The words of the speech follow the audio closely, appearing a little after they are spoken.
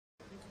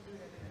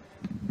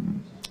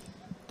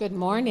Good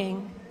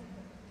morning.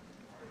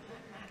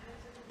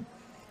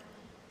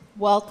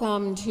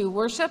 Welcome to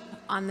worship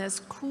on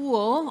this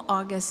cool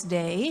August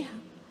day.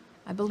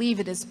 I believe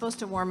it is supposed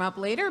to warm up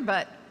later,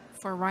 but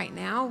for right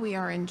now, we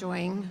are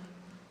enjoying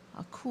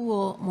a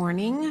cool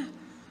morning.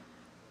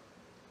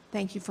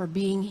 Thank you for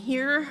being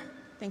here.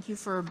 Thank you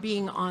for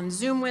being on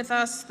Zoom with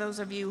us, those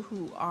of you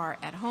who are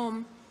at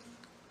home.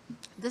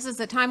 This is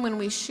the time when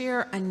we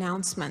share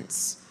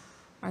announcements.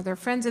 Are there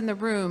friends in the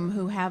room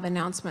who have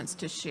announcements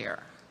to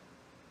share?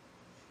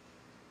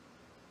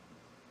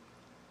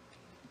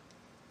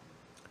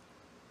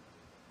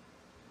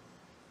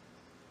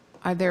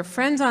 Are there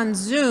friends on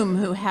Zoom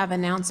who have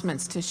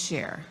announcements to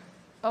share?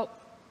 Oh,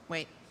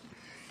 wait.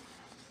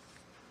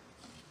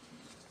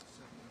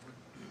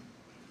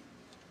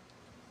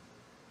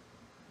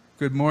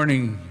 Good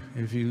morning.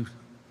 If you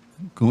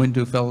go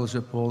into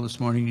Fellowship Bowl this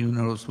morning, you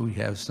notice we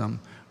have some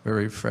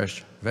very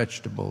fresh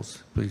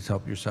vegetables. Please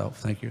help yourself.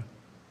 Thank you.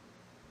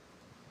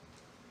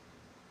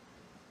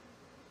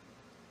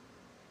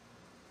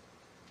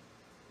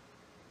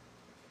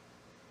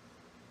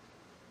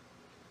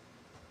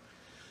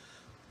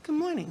 Good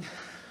morning.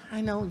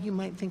 I know you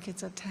might think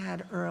it's a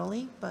tad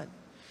early, but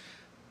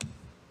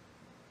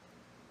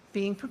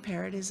being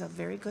prepared is a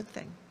very good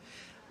thing.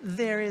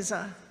 There's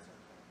a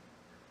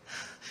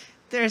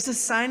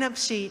sign-up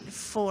sheet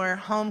for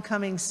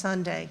Homecoming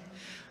Sunday.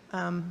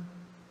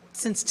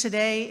 Since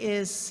today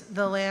is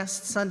the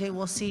last Sunday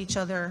we'll see each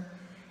other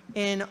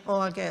in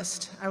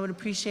August, I would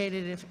appreciate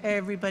it if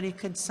everybody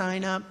could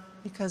sign up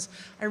because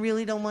I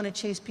really don't want to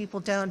chase people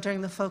down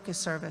during the focus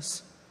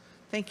service.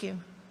 Thank you.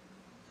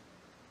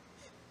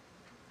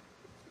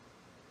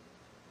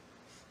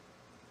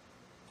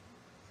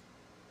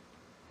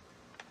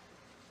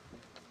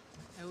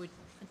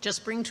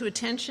 Just bring to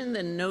attention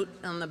the note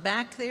on the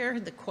back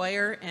there, the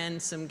choir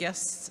and some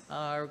guests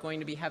are going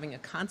to be having a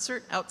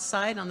concert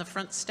outside on the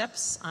front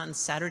steps on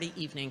Saturday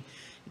evening.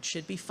 It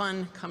should be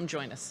fun. Come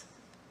join us.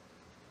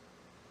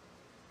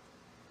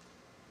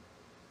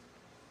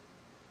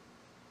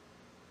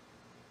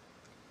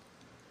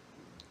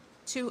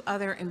 Two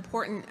other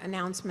important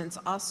announcements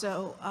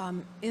also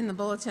in the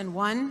bulletin.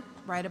 One,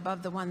 right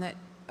above the one that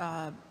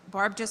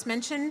Barb just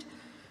mentioned,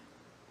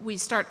 we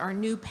start our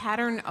new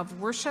pattern of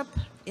worship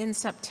in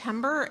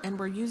September, and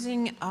we're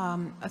using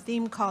a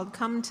theme called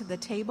Come to the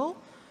Table.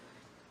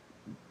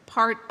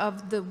 Part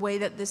of the way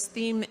that this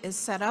theme is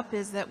set up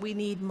is that we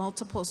need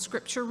multiple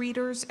scripture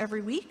readers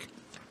every week.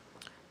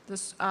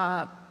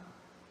 The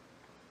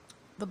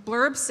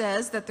blurb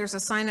says that there's a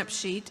sign-up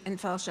sheet in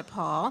Fellowship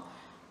Hall.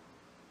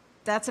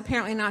 That's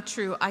apparently not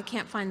true. I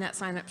can't find that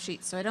sign-up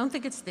sheet, so I don't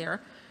think it's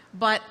there.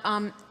 But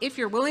if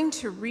you're willing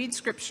to read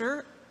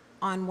scripture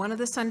on one of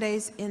the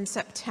Sundays in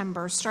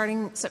September,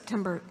 starting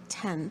September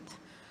 10th,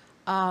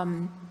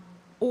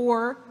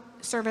 or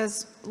serve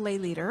as lay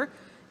leader,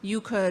 you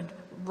could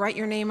write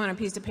your name on a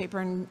piece of paper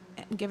and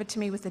give it to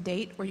me with a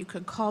date, or you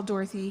could call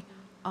Dorothy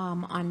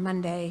on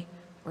Monday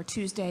or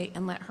Tuesday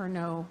and let her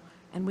know,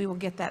 and we will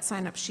get that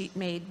sign-up sheet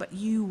made, but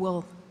you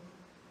will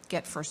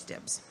get first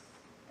dibs.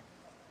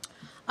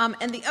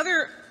 And the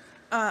other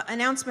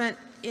announcement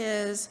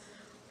is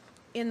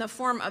in the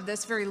form of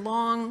this very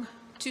long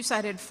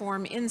two-sided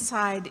form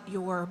inside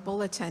your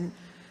bulletin.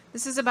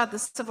 This is about the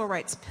Civil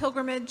Rights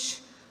Pilgrimage,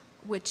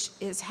 which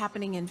is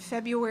happening in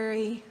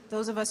February.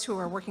 Those of us who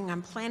are working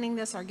on planning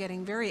this are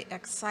getting very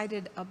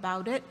excited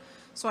about it.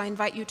 So I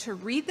invite you to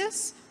read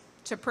this,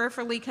 to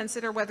prayerfully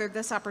consider whether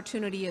this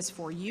opportunity is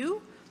for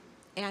you,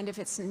 and if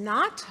it's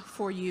not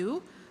for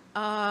you,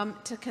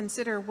 to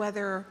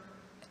consider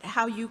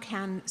how you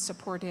can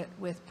support it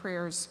with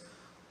prayers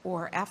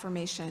or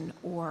affirmation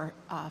or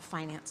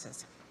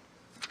finances.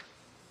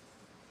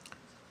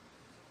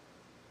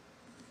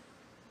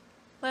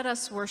 Let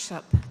us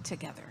worship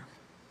together.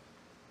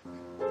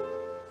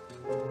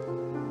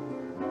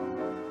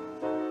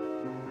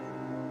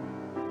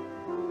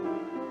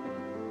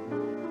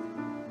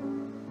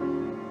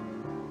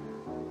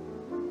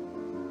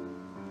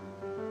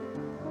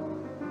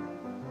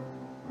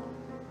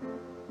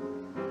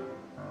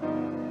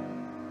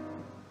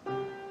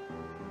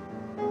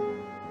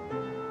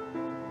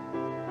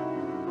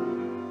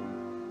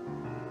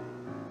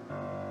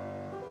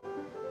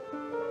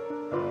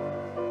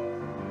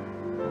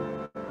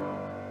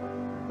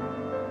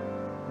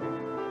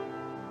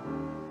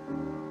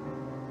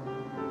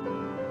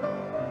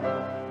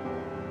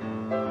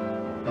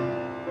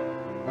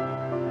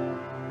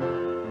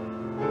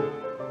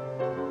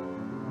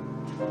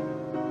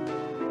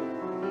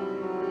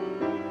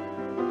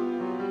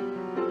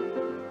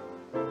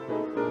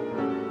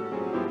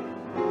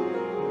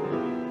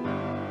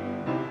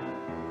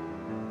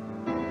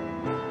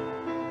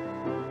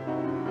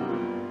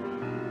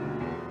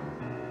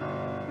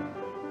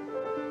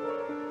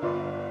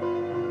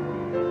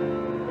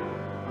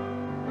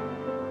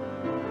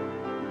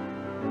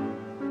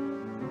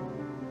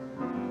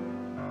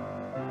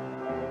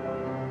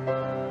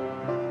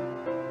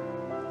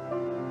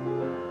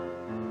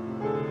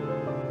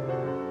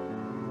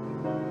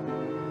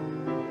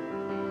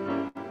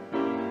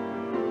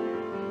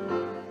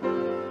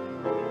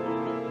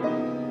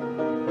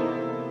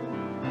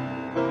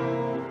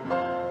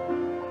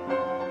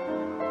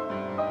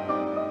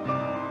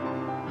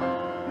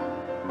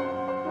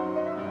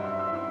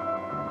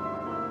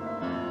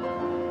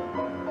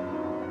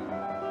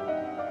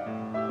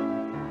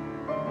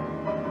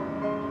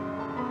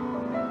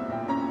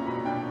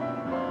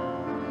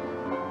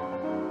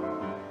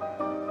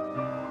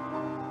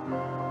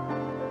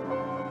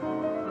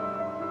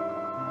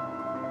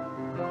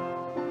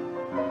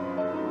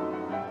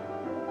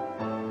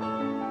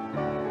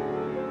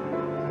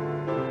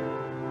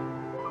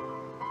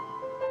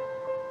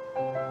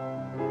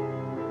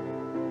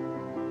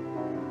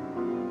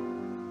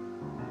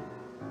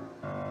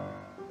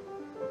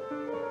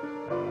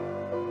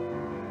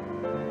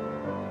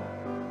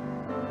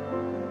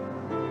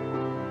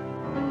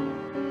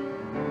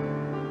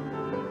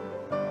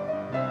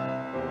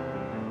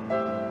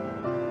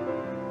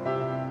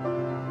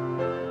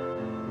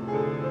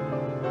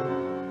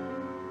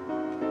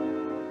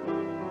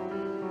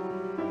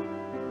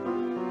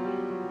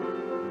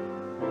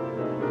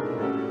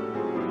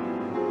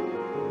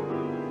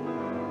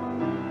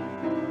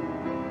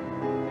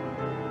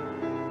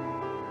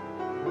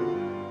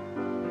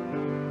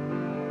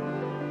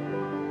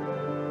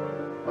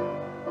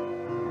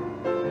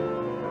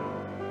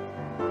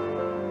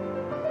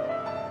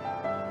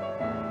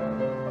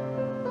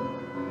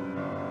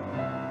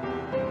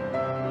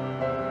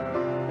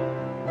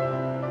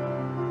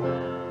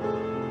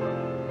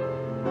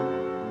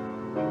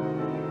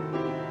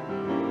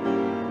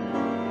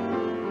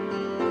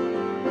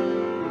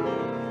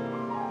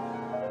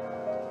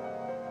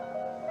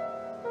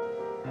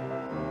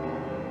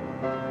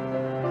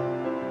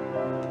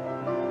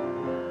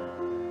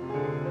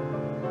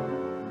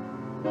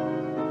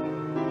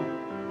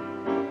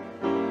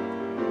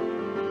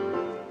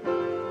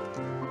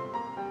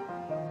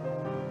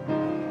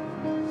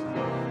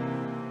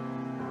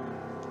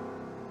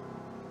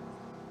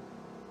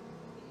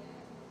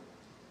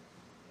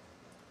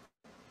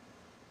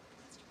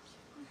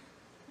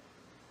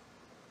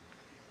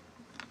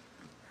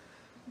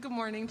 Good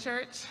morning,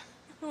 church.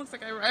 It looks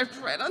like I arrived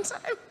right on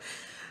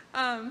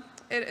time.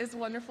 It is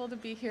wonderful to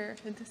be here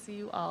and to see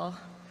you all.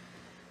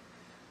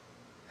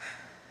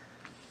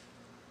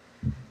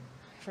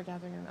 For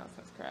gathering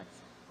announcements, correct?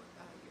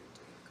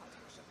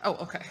 Oh,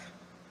 okay.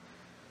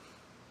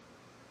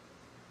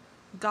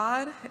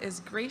 God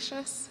is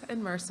gracious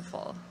and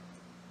merciful.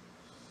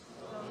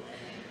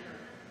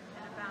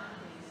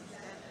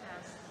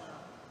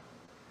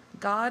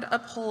 God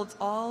upholds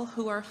all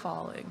who are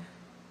falling.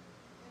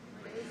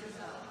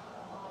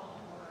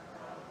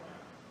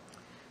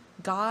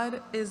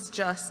 God is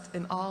just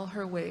in all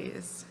her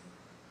ways,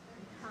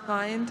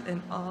 kind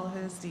in all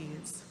his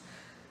deeds.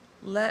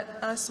 Let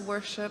us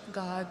worship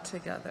God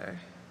together.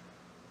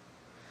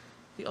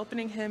 The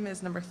opening hymn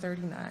is number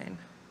 39,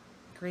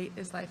 Great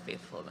is Thy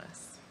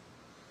Faithfulness.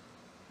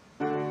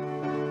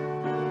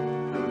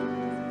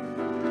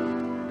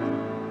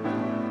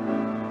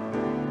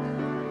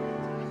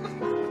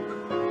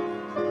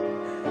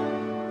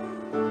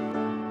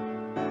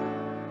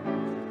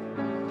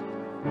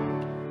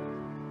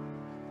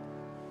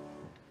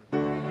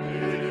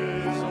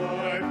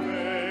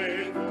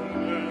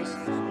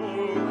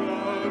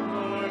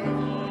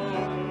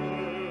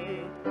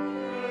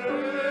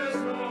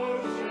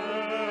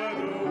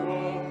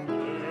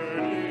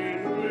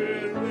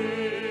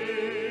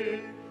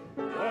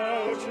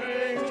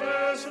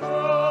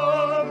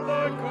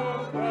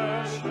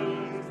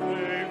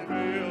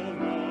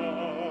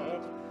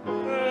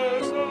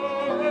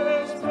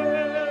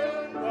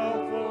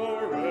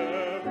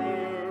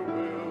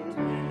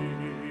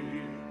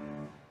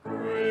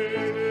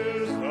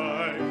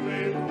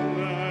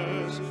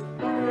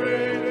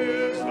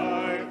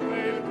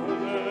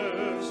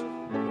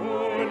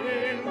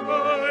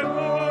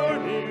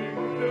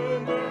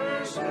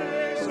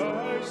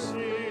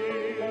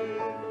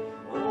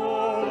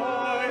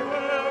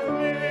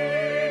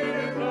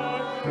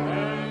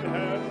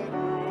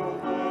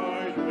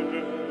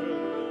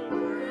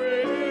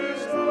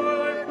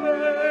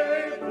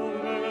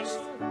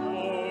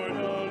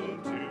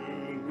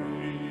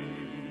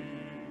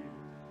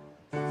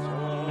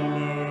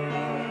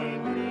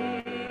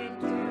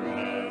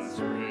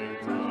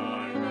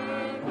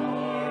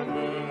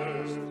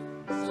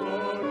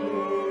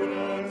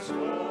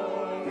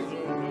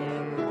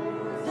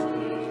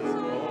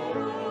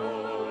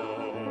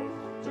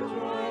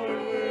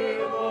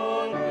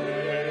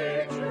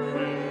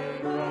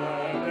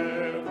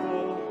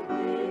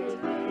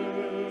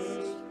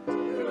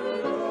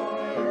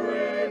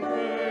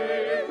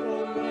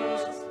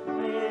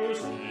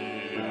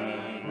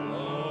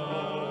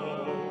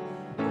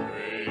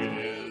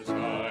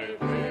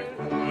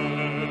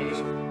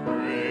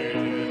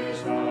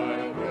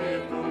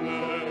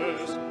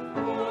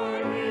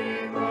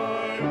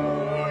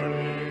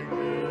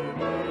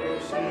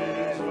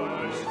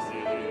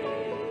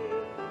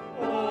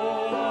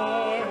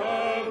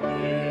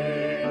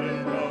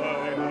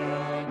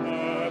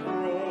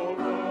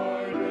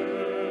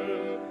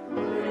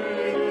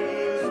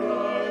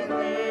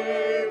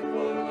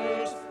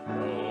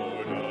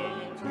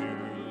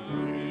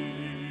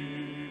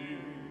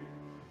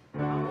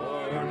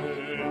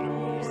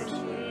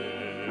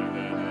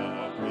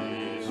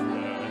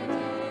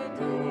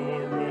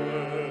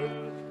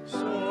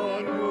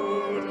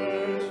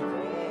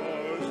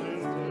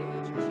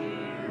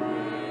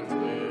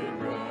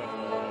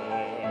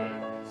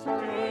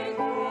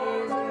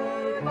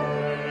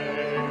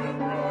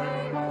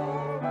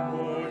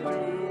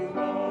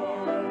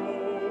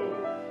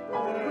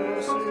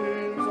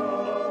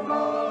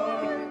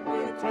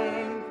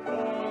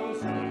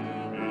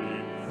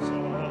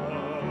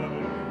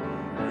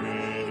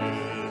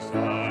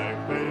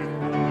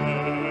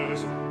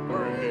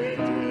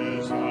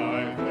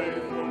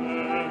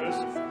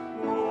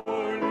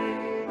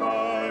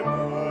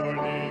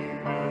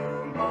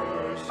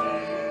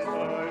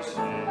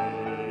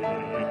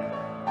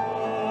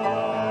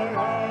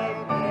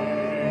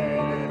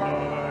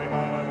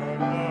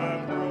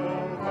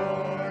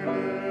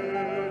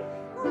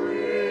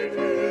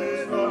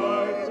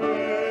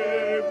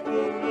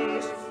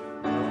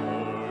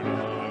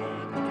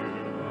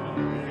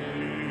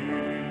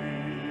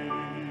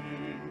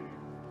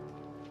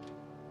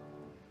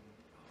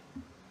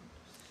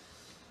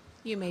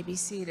 You may be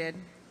seated.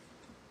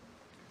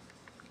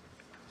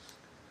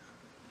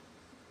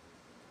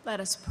 Let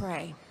us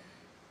pray.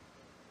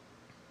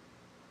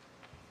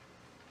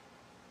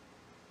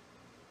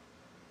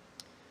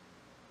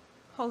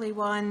 Holy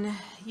One,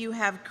 you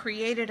have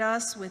created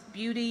us with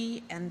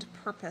beauty and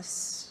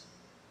purpose.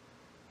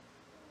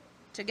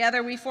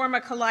 Together we form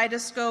a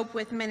kaleidoscope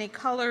with many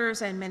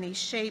colors and many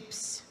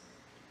shapes,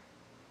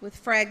 with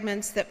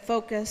fragments that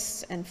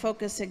focus and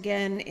focus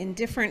again in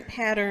different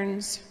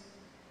patterns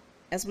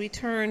as we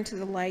turn to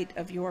the light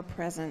of your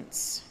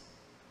presence.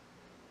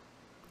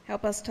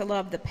 Help us to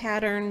love the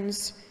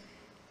patterns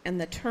and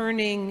the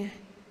turning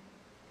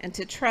and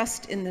to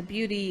trust in the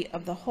beauty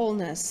of the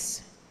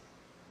wholeness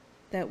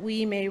that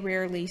we may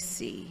rarely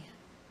see.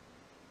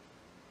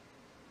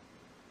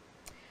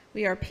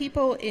 We are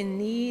people in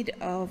need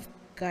of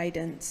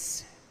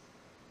guidance,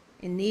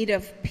 in need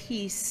of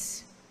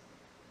peace,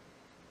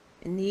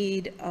 in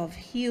need of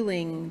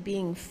healing,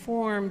 being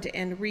formed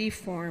and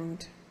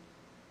reformed.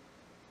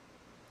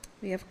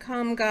 We have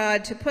come,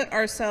 God, to put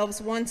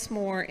ourselves once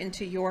more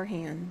into your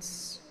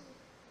hands.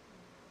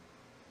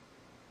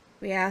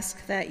 We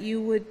ask that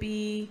you would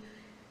be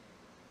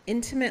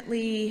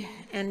intimately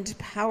and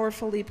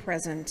powerfully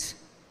present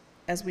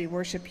as we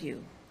worship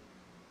you.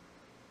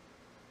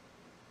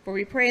 For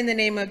we pray in the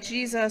name of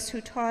Jesus,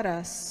 who taught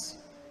us,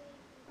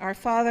 our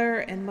Father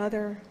and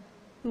Mother,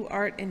 who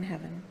art in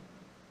heaven,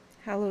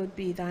 hallowed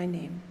be thy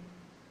name.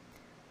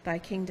 Thy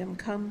kingdom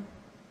come,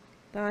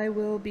 thy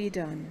will be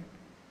done,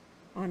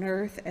 on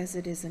earth as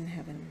it is in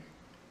heaven.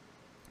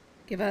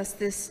 Give us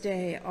this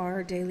day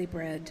our daily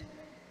bread,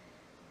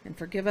 and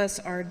forgive us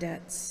our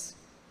debts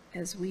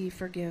as we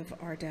forgive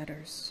our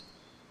debtors.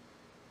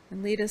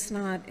 And lead us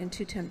not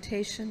into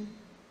temptation,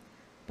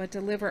 but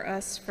deliver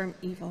us from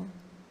evil.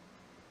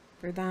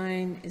 For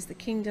thine is the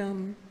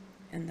kingdom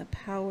and the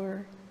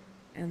power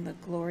and the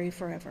glory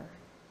forever.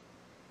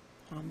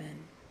 Amen.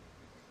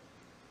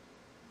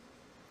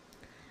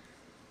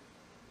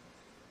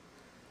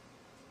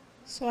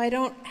 So I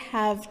don't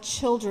have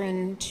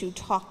children to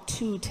talk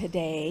to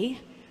today,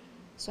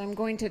 so I'm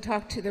going to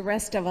talk to the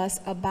rest of us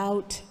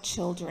about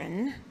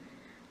children.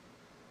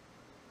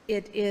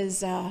 It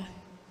is,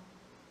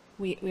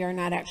 we are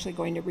not actually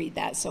going to read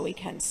that, so we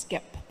can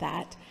skip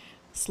that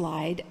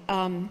slide.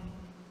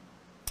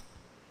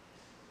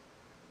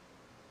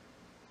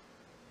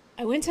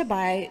 I went to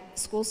buy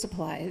school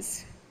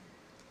supplies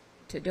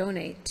to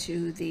donate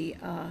to the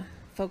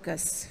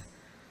Focus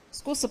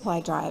school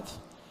supply drive,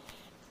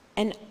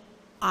 and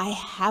I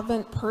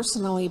haven't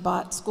personally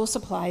bought school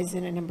supplies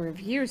in a number of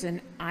years, and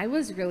I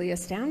was really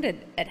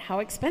astounded at how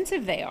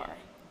expensive they are.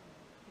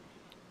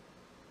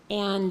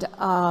 And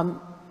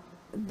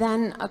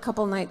then a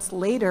couple nights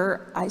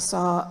later, I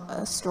saw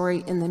a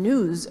story in the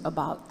news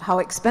about how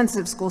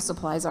expensive school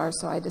supplies are,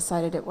 so I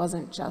decided it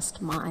wasn't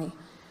just my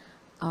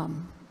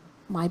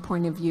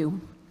point of view.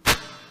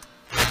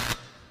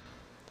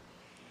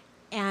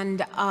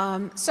 And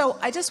so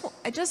I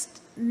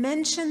just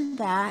mentioned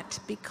that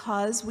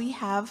because we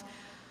have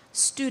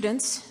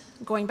students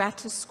going back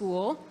to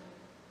school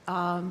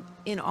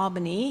in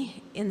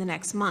Albany in the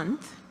next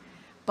month,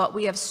 but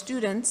we have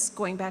students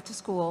going back to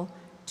school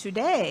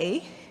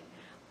today.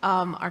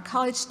 Our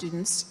college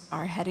students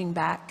are heading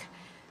back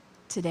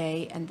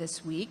today and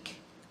this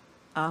week.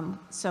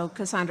 So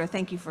Cassandra,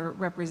 thank you for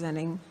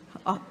representing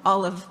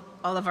all of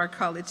our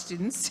college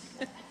students.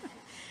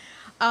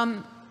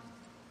 And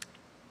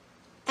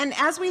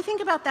as we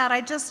think about that,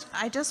 I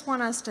just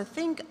want us to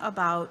think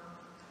about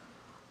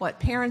what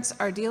parents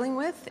are dealing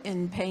with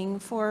in paying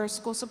for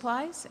school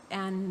supplies,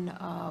 and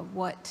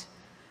what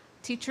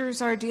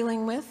teachers are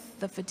dealing with,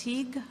 the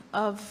fatigue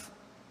of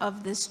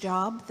this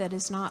job that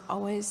is not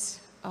always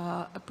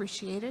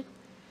appreciated,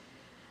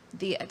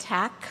 the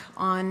attack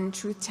on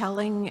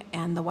truth-telling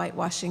and the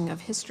whitewashing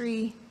of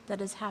history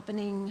that is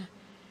happening.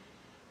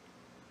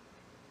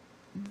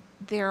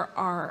 There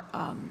are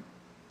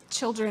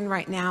children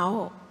right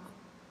now,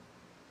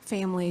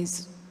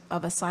 families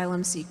of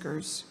asylum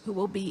seekers, who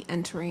will be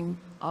entering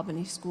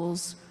Albany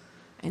schools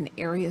and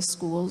area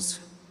schools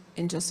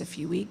in just a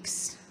few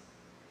weeks.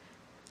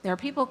 There are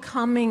people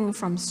coming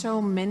from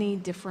so many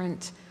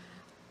different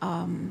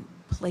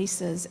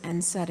places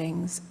and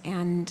settings,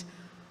 and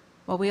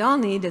what we all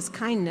need is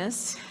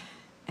kindness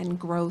and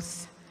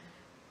growth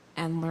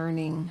and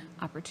learning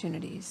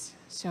opportunities.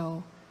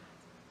 So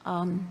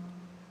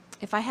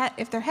if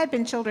there had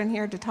been children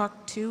here to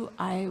talk to,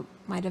 I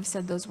might have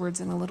said those words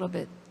in a little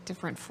bit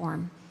different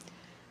form.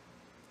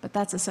 But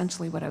that's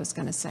essentially what I was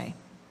going to say.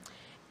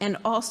 And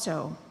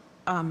also,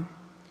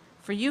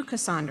 for you,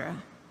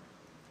 Cassandra,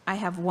 I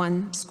have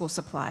one school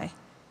supply,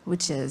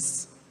 which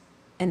is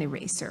an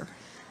eraser.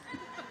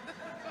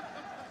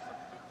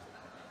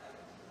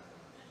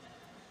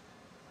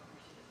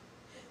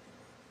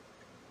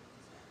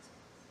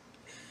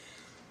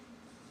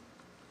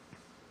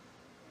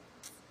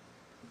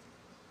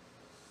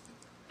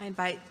 I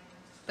invite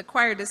the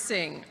choir to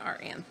sing our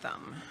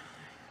anthem.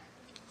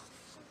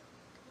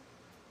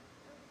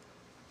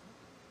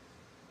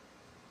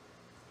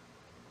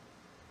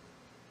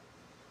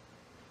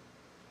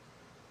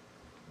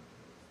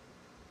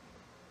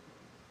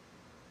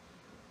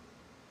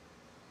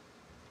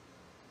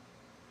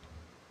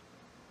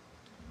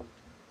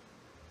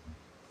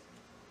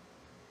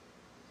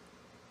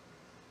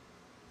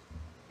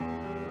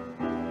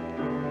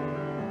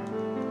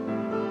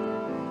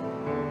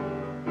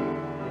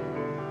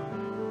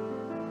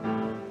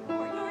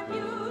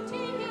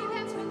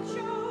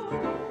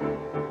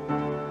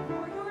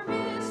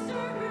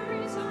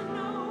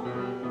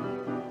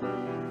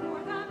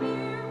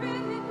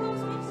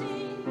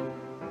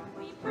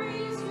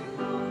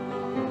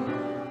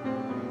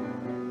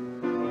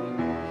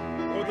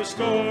 The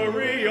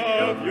story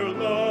of your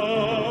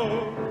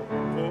love,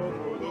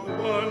 for the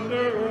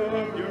wonder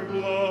of your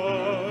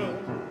blood,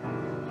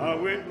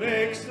 how it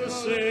makes the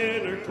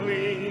sinner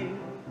clean,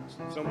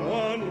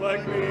 someone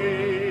like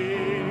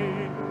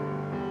me.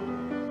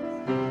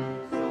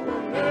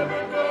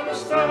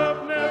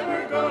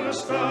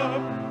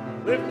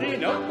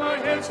 lifting up my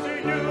hands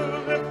to you,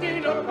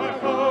 lifting up my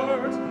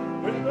heart.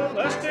 When the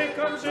last day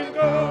comes and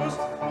goes,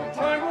 and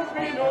time will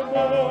be no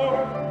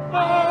more,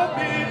 I'll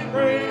be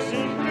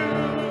praising you.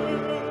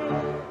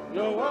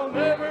 No, I'll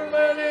never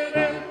let it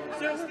end,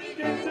 just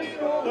begin to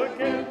go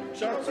again.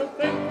 Shouts of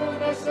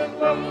thankfulness and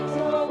love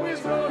will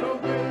always run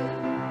away.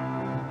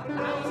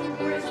 1,000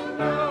 years from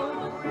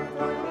now, we're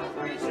going to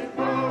praise and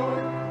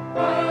power.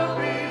 I'll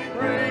be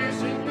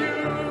praising you.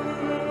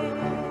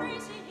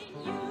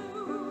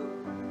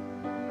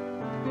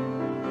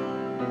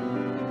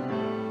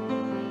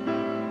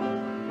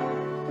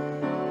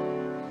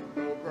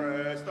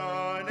 Oppressed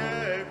on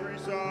every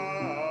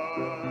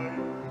side,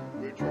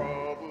 with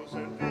troubles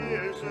and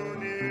fears so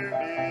near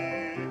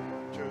me,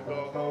 should the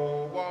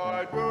whole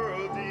wide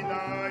world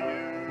deny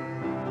you,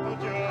 I'll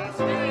just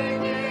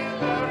make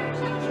it loud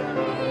and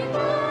shout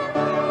our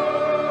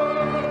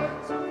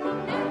hearts.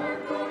 I'm never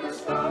gonna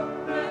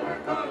stop, never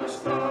gonna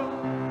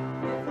stop,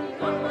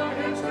 lifting up my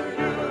hands to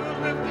you,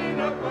 lifting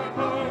up my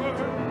heart.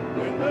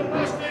 When the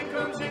last day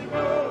comes and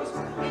goes,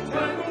 and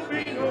time will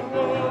be no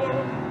more,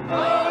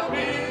 I'll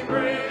be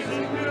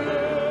praising you.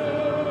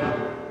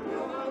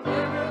 No, I'll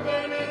never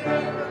let it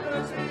end, but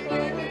let's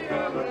begin the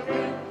come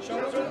again.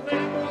 Shouts of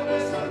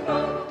thankfulness and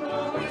love will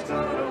always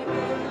turn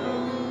away.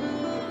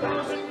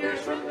 1,000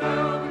 years from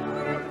now, we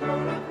would have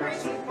grown up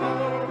grace and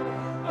power.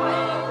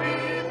 I'll be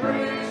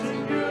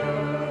praising you.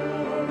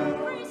 I'll be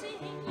praising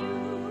you.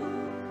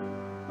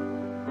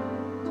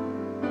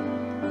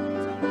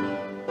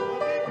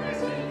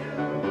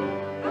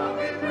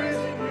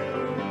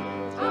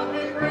 I'll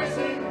be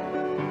praising.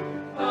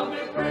 I'll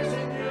be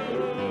praising you.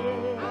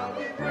 I'll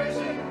be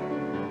praising.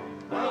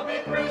 I'll be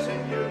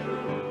praising you.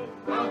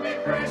 I'll be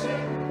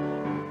praising.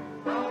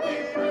 I'll be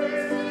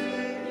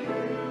praising you.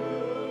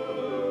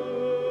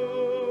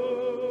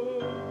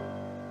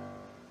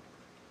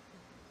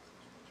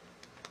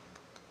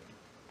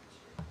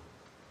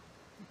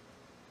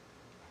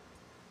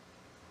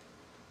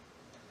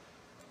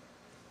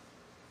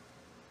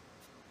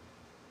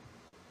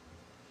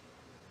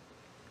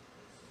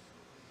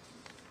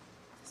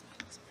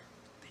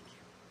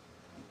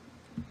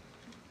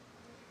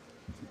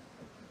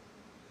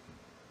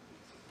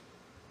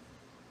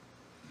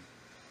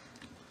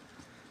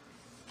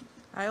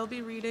 I will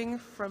be reading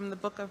from the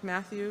book of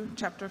Matthew,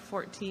 chapter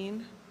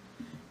 14,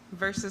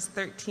 verses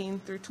 13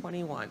 through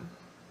 21.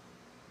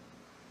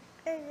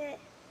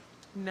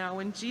 Now,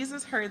 when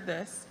Jesus heard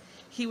this,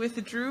 he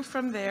withdrew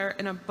from there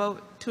in a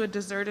boat to a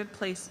deserted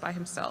place by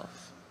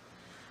himself.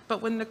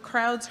 But when the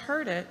crowds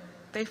heard it,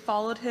 they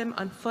followed him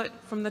on foot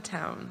from the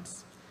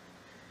towns.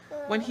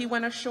 When he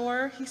went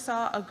ashore, he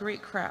saw a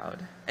great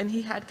crowd, and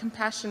he had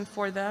compassion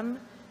for them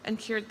and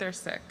cured their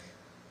sick.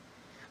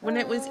 When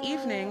it was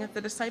evening,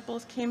 the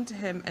disciples came to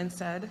him and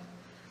said,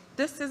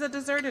 "This is a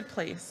deserted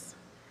place,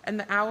 and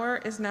the hour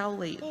is now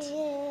late.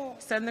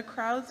 Send the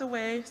crowds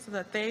away so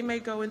that they may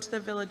go into the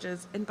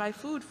villages and buy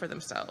food for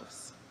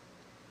themselves."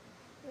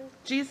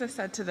 Jesus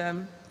said to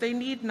them, "They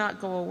need not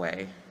go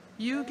away.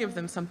 You give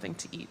them something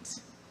to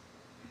eat."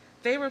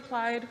 They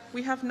replied,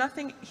 "We have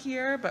nothing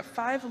here but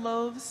 5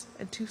 loaves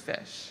and 2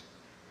 fish."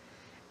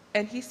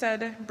 And he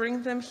said,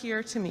 "Bring them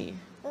here to me."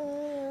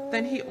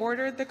 Then he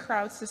ordered the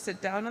crowds to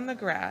sit down on the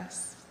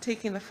grass.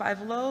 Taking the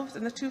 5 loaves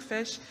and the 2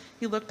 fish,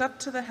 he looked up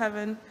to the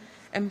heaven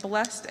and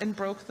blessed and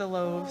broke the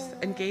loaves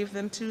and gave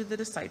them to the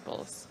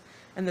disciples.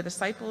 And the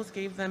disciples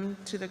gave them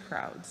to the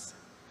crowds.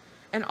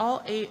 And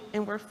all ate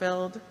and were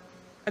filled,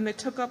 and they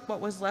took up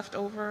what was left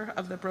over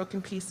of the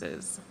broken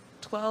pieces,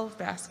 12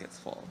 baskets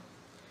full.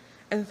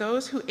 And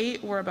those who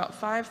ate were about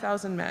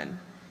 5,000 men,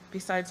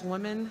 besides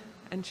women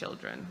and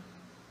children.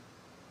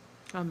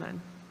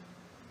 Amen.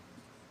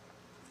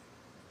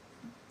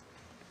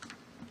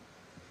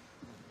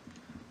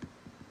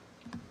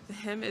 The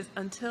hymn is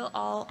 "Until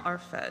All Are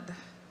Fed."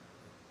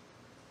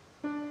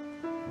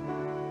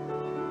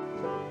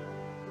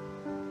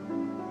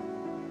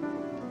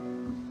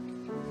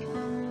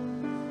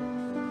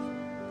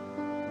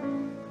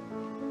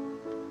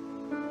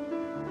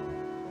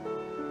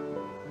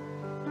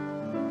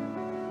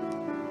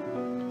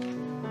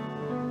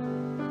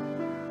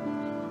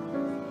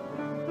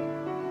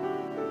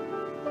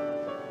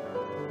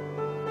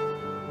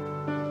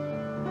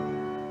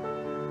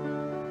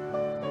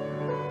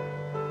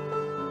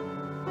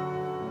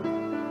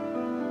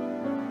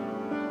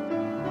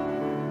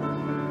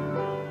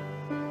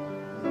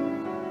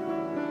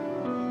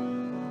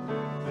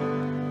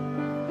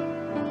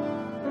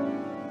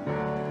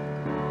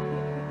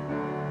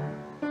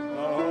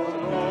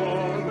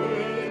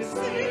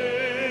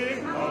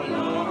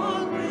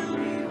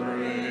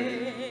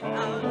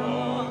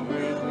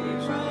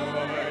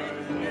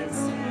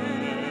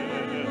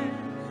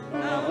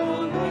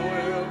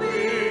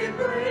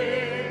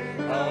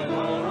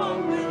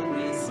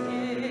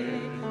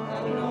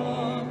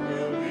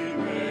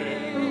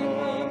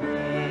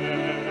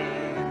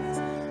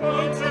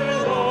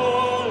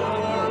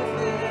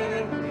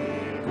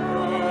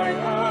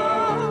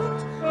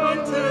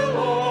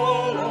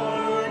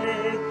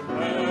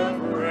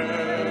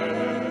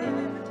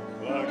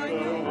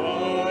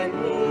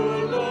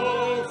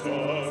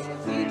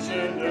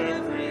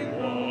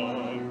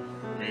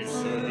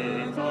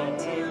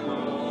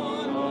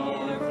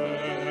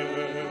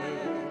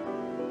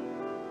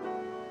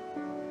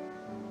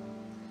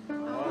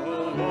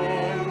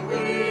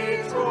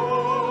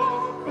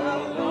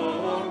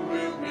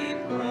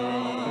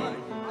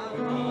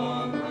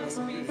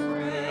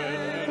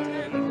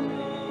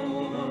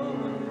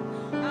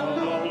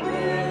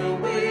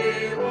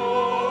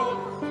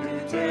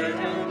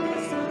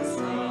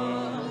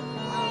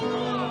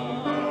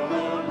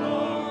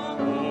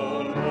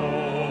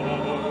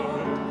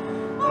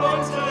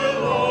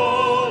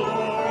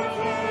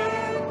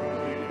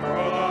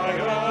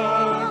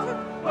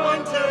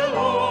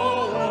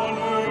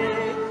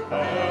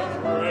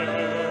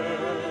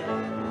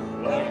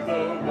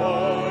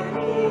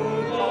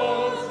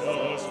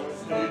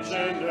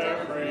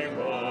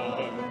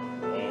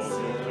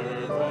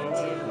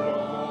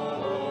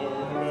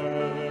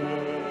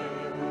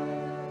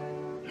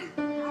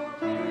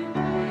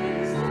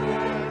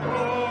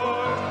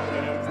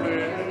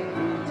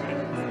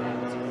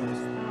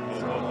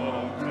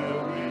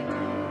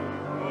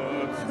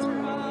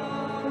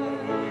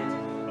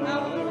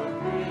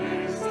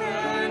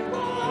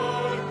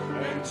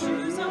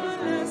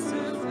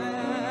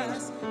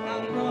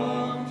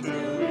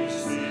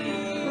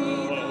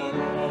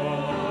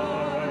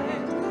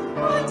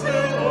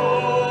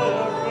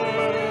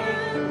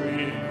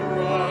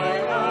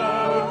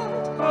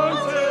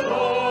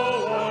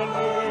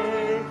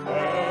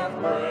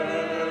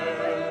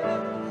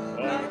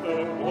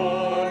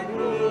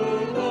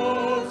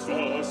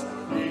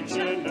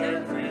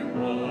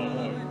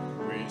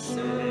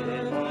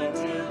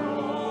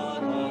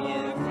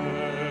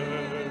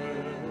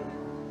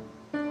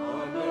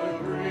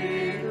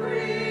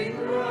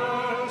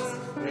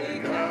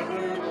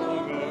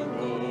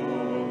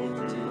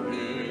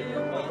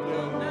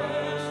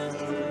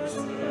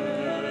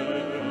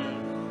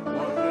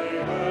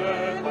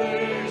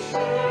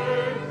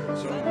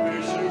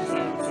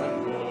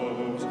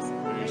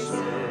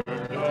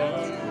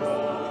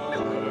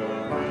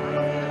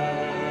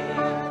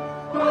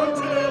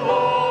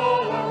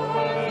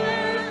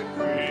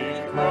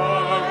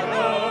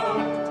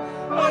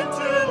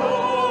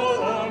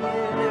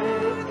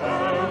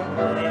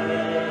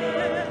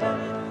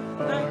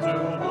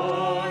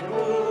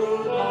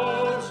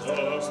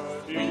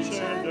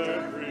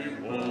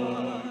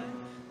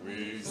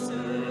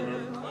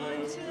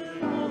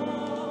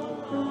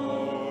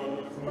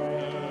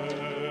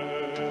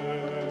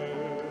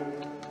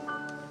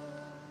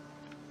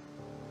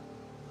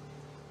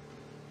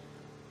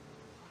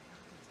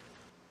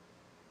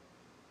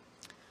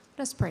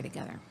 Let us pray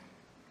together.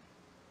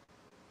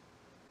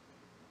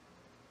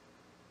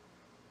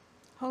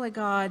 Holy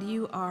God,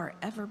 you are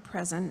ever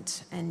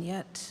present and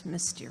yet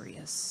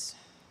mysterious.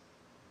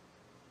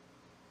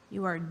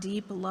 You are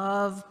deep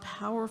love,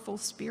 powerful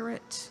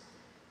spirit,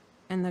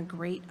 and the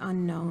great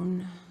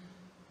unknown.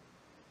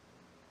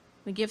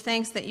 We give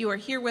thanks that you are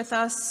here with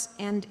us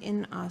and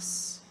in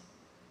us.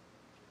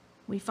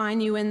 We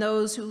find you in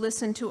those who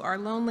listen to our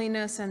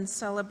loneliness and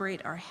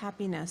celebrate our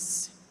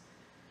happiness.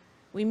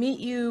 We meet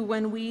you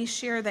when we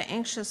share the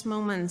anxious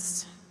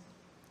moments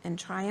and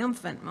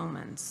triumphant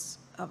moments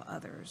of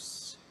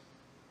others.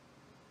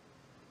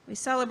 We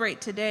celebrate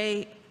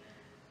today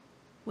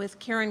with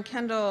Karen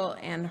Kendall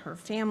and her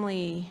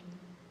family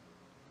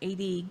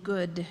 80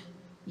 good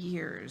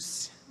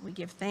years. We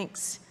give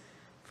thanks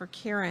for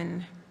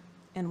Karen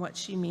and what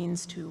she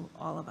means to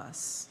all of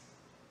us.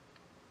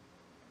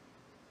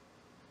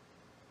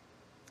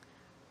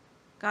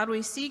 God,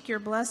 we seek your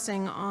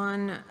blessing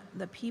on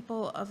the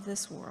people of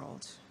this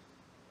world.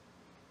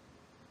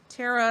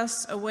 Tear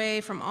us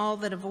away from all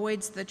that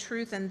avoids the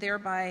truth and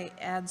thereby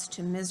adds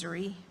to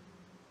misery.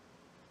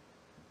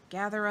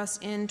 Gather us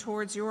in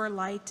towards your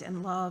light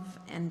and love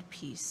and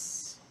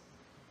peace.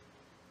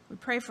 We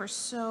pray for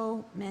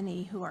so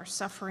many who are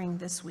suffering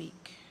this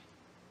week,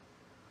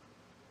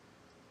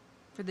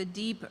 for the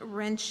deep,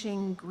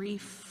 wrenching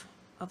grief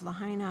of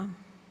Lahaina,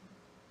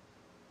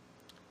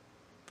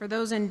 for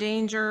those in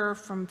danger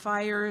from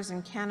fires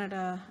in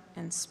Canada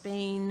and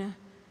Spain,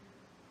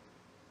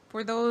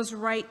 for those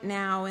right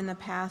now in the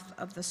path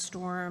of the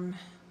storm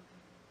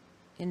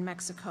in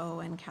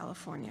Mexico and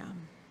California.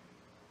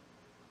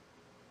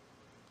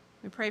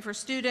 We pray for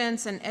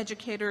students and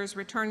educators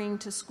returning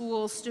to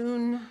school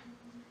soon.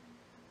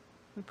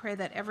 We pray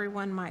that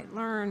everyone might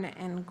learn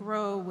and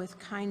grow with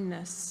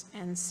kindness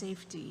and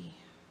safety.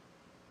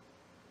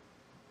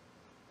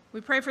 We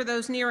pray for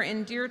those near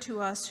and dear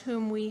to us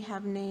whom we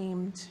have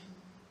named.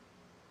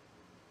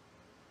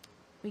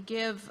 We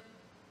give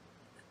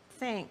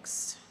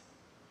thanks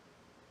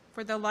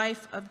for the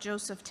life of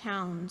Joseph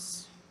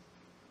Towns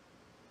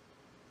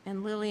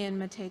and Lillian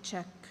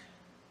Matejcek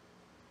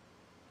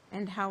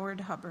and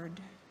Howard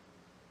Hubbard.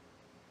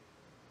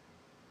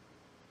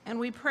 And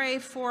we pray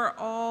for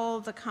all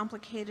the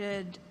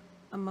complicated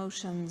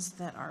emotions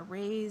that are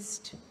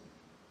raised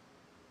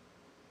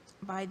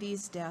by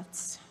these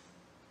deaths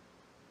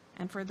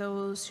and for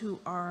those who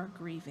are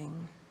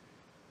grieving.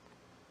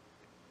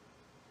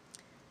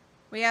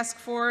 We ask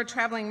for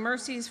traveling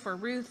mercies for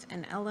Ruth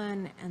and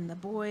Ellen and the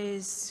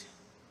boys.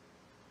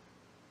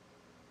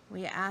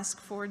 We ask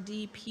for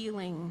deep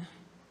healing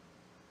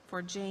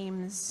for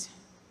James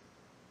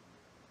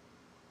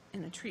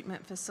in a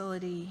treatment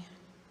facility,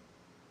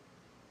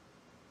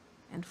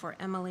 and for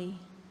Emily,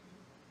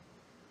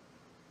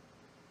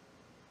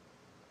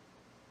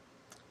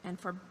 and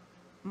for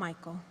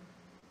Michael.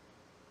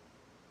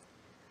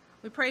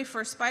 We pray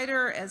for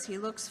Spider as he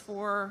looks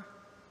for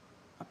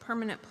a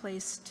permanent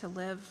place to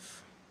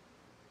live,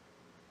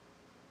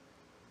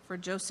 for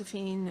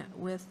Josephine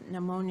with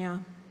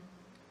pneumonia,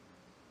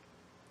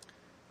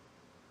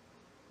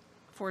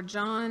 for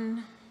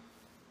John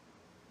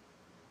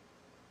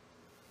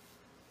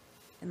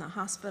in the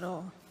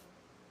hospital,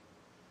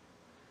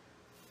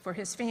 for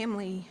his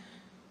family,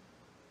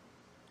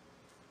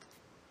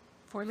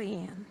 for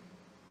Leanne.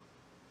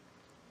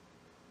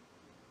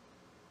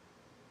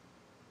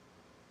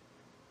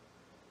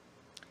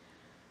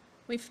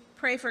 We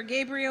pray for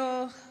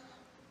Gabriel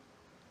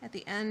at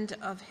the end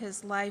of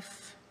his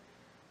life,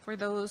 for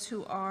those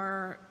who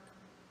are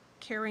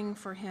caring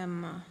for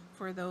him,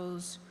 for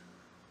those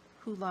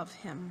who love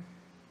him.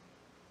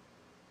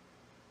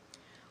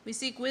 We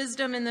seek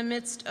wisdom in the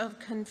midst of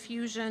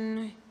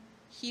confusion,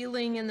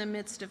 healing in the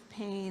midst of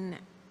pain,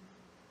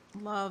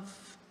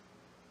 love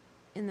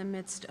in the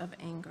midst of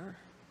anger.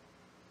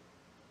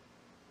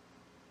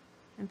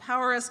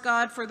 Empower us,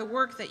 God, for the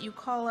work that you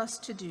call us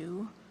to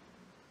do.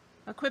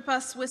 Equip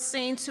us with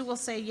saints who will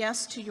say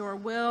yes to your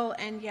will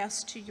and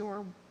yes to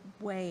your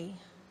way.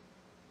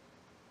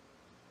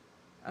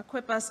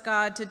 Equip us,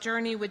 God, to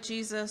journey with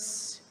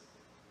Jesus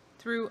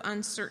through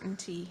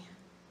uncertainty.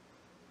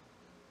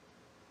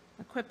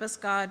 Equip us,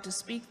 God, to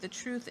speak the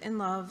truth in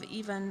love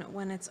even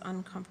when it's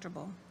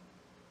uncomfortable.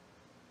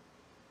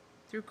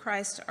 Through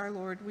Christ our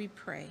Lord we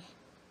pray.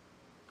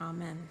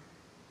 Amen.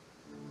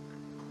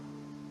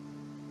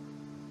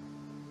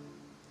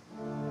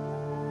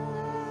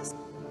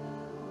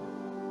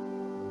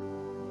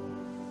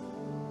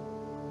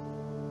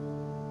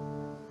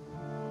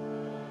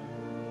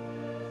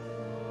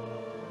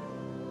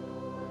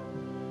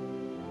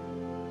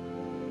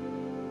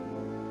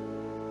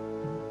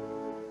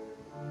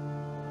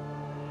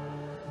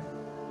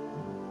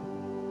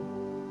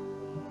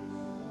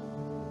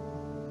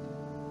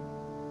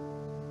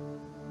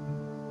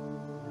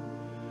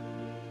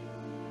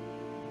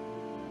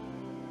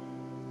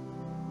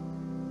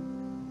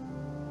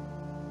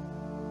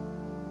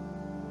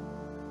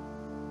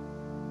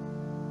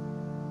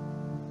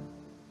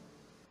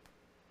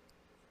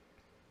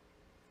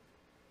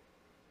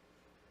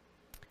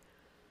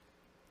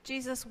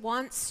 Jesus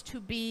wants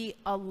to be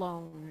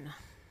alone.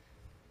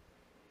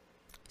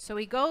 So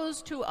he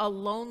goes to a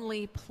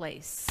lonely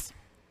place.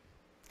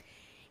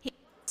 He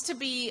wants to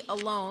be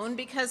alone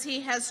because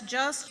he has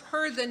just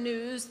heard the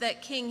news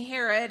that King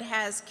Herod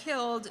has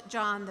killed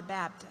John the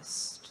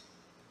Baptist.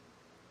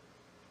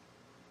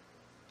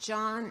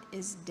 John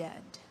is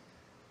dead.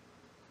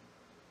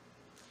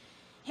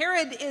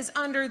 Herod is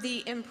under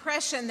the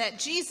impression that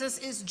Jesus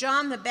is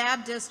John the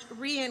Baptist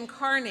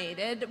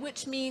reincarnated,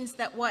 which means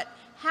that what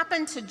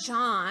happened to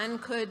John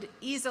could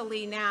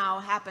easily now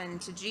happen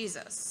to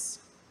Jesus.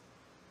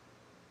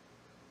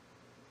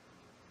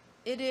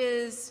 It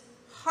is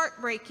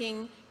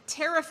heartbreaking,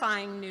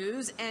 terrifying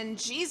news, and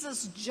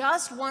Jesus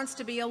just wants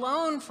to be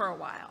alone for a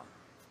while.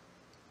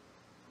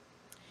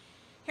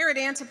 Herod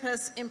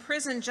Antipas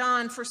imprisoned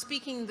John for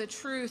speaking the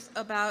truth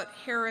about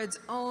Herod's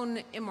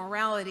own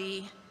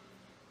immorality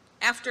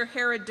after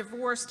Herod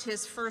divorced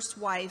his first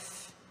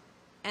wife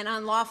and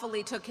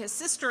unlawfully took his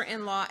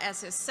sister-in-law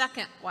as his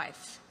second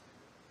wife.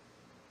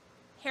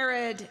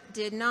 Herod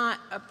did not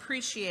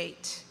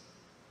appreciate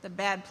the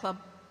bad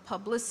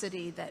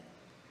publicity that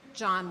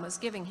John was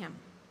giving him.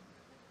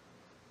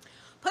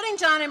 Putting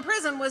John in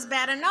prison was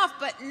bad enough,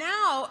 but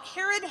now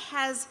Herod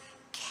has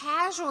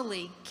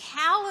casually,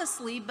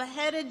 callously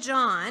beheaded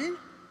John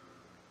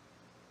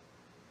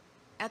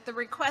at the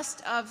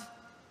request of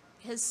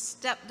his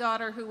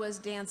stepdaughter who was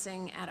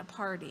dancing at a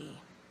party.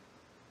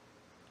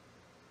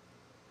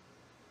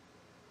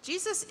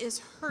 Jesus is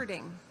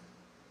hurting.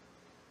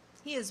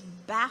 He is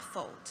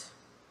baffled.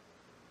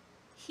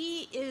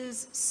 He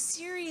is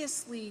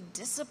seriously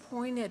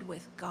disappointed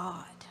with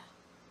God.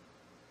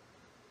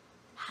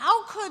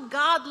 How could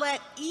God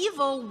let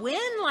evil win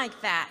like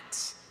that?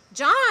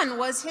 John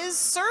was his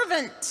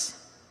servant,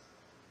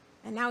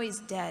 and now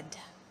he's dead.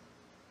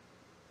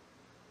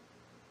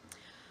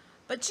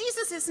 But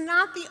Jesus is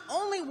not the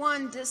only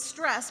one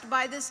distressed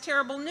by this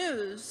terrible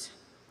news.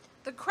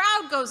 The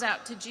crowd goes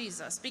out to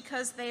Jesus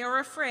because they are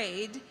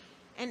afraid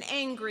and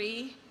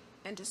angry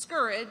and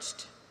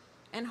discouraged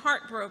and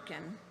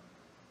heartbroken.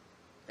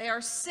 They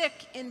are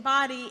sick in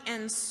body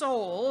and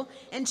soul,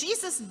 and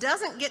Jesus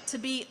doesn't get to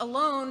be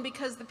alone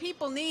because the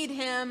people need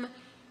him,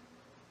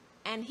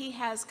 and he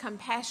has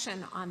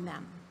compassion on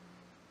them.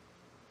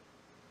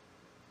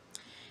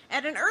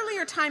 At an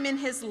earlier time in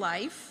his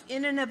life,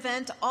 in an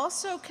event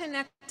also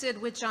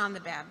connected with John the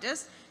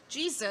Baptist,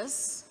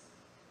 Jesus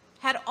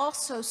had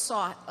also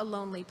sought a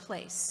lonely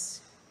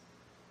place.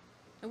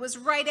 It was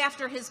right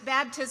after his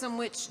baptism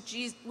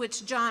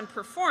which John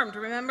performed,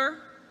 remember?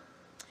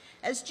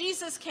 As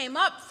Jesus came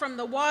up from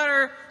the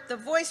water, the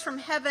voice from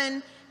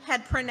heaven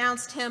had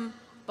pronounced him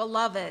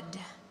beloved.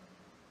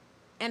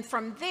 And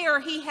from there,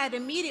 he had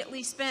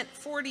immediately spent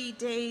 40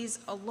 days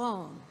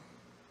alone.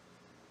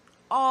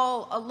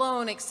 All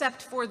alone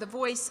except for the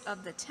voice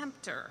of the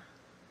tempter.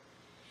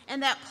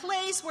 And that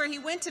place where he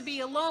went to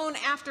be alone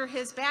after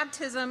his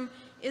baptism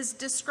is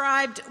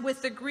described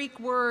with the Greek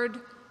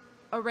word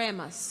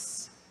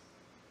eremos.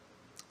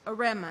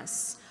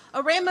 Eremos.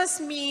 Eremos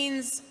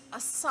means a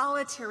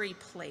solitary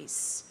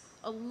place,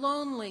 a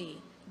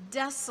lonely,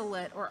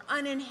 desolate, or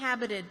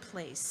uninhabited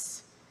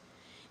place.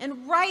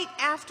 And right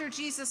after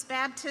Jesus'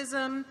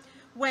 baptism,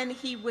 when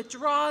he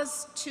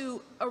withdraws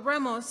to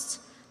eremos,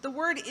 the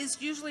word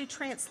is usually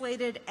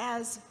translated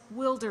as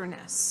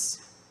wilderness.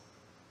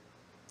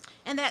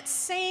 And that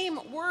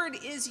same word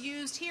is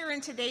used here in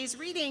today's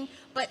reading,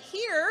 but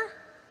here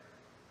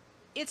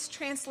it's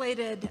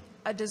translated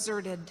a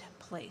deserted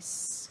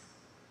place.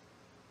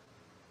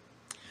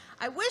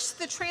 I wish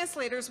the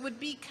translators would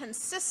be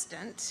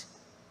consistent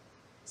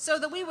so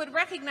that we would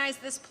recognize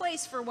this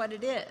place for what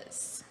it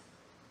is.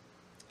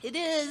 It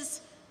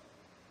is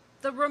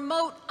the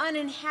remote,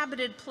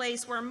 uninhabited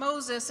place where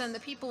Moses and the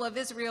people of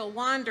Israel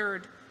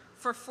wandered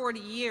for 40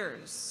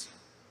 years.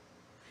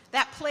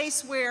 That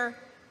place where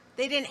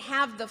they didn't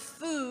have the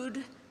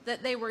food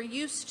that they were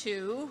used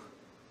to.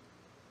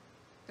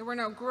 There were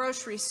no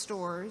grocery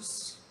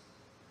stores.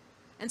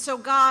 And so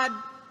God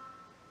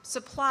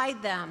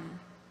supplied them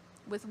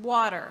with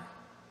water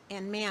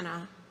and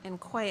manna and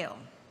quail.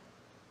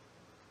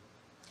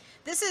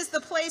 This is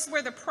the place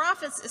where the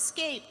prophets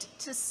escaped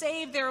to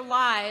save their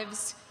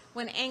lives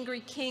when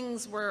angry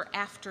kings were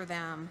after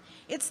them.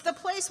 It's the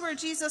place where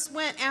Jesus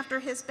went after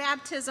his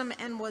baptism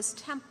and was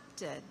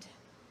tempted.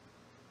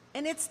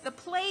 And it's the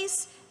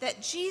place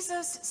that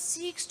Jesus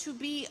seeks to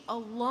be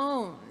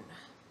alone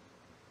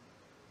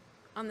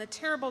on the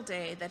terrible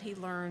day that he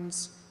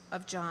learns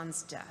of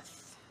John's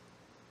death.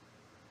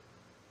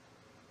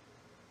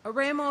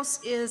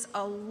 Eremos is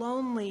a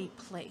lonely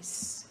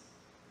place.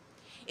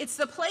 It's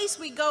the place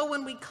we go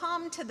when we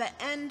come to the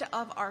end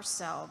of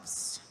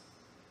ourselves.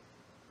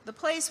 The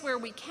place where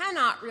we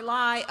cannot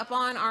rely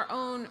upon our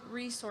own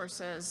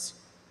resources.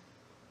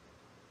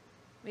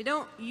 We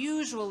don't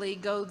usually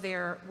go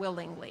there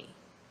willingly.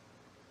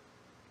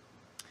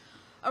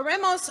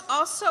 Eremos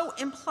also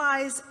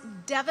implies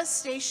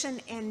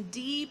devastation and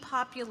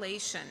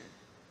depopulation.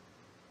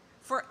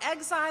 For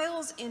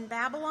exiles in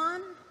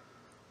Babylon,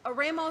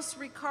 Eremos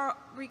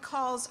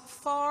recalls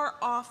far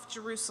off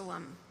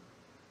Jerusalem,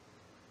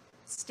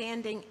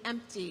 standing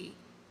empty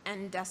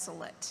and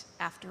desolate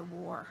after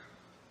war.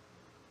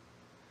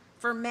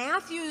 For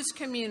Matthew's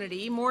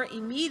community, more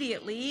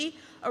immediately,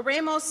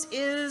 Eremos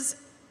is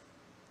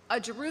a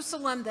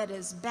Jerusalem that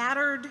is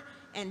battered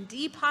and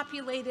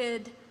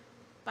depopulated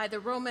by the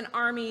Roman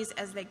armies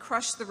as they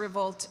crushed the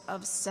revolt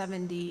of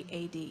 70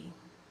 AD.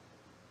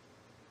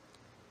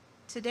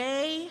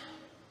 Today,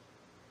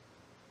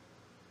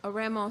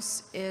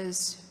 Eremos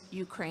is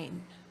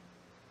Ukraine.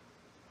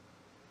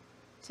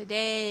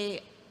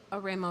 Today,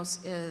 Eremos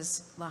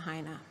is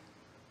Lahaina.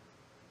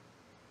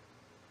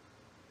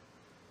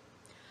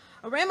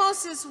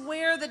 Eremos is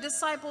where the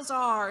disciples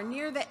are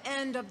near the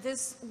end of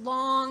this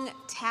long,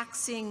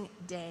 taxing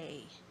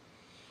day.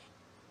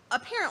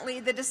 Apparently,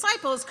 the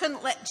disciples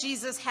couldn't let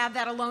Jesus have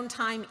that alone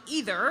time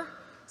either.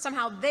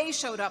 Somehow they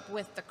showed up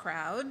with the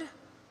crowd.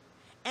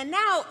 And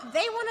now they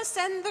want to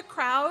send the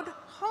crowd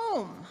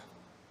home,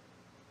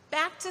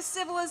 back to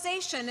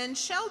civilization and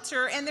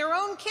shelter and their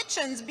own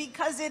kitchens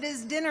because it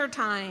is dinner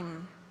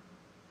time.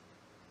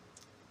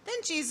 Then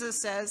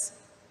Jesus says,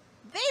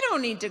 they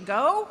don't need to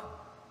go.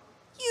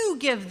 You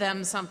give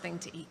them something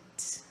to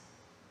eat.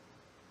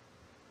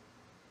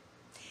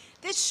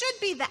 This should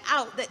be the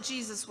out that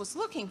Jesus was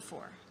looking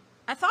for.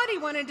 I thought he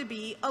wanted to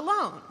be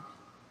alone.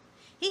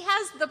 He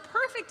has the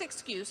perfect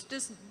excuse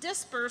to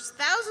disperse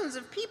thousands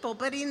of people,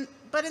 but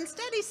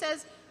instead he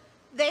says,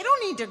 they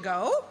don't need to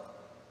go.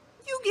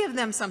 You give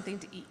them something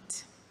to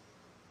eat.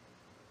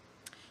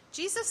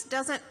 Jesus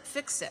doesn't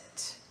fix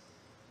it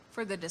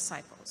for the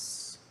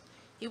disciples.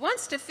 He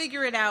wants to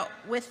figure it out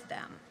with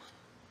them.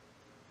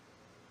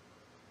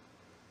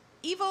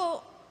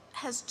 Evil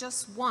has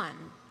just won,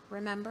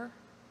 remember?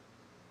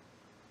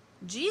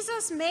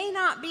 Jesus may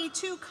not be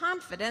too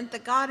confident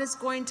that God is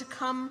going to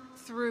come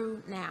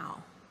through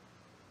now.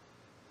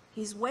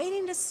 He's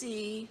waiting to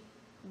see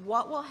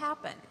what will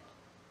happen,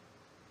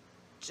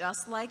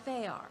 just like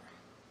they are.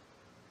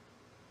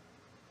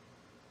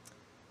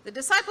 The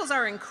disciples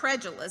are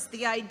incredulous.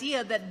 The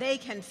idea that they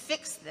can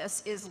fix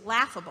this is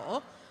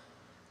laughable.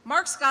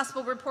 Mark's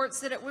gospel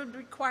reports that it would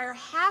require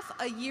half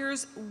a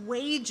year's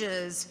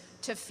wages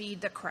to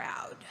feed the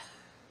crowd.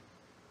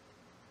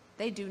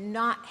 They do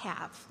not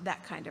have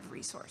that kind of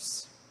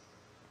resource.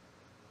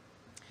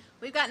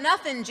 We've got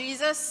nothing,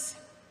 Jesus.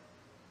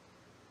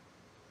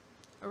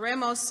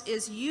 Eremos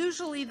is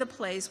usually the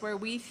place where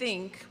we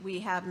think we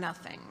have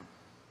nothing.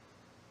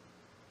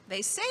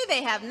 They say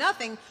they have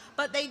nothing,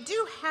 but they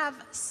do have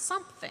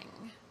something.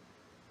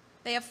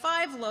 They have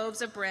 5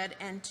 loaves of bread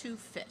and 2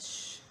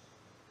 fish.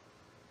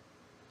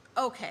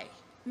 Okay,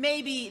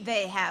 maybe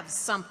they have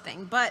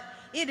something, but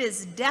it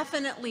is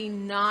definitely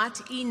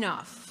not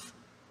enough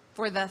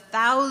for the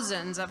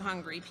thousands of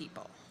hungry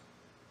people.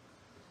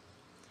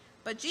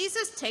 But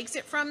Jesus takes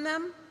it from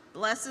them,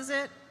 blesses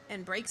it,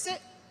 and breaks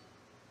it,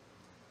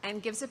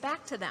 and gives it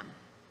back to them.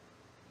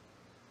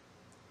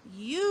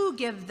 You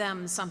give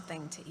them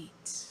something to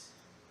eat.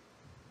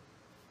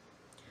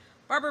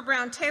 Barbara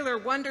Brown Taylor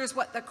wonders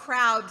what the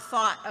crowd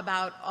thought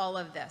about all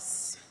of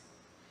this.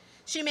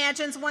 She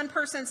imagines one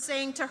person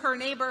saying to her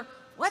neighbor,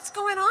 "What's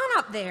going on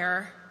up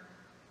there?"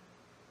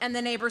 And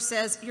the neighbor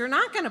says, "You're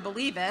not going to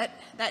believe it.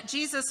 That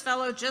Jesus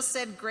fellow just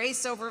said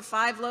grace over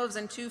 5 loaves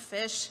and 2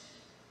 fish,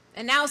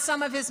 and now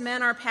some of his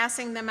men are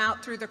passing them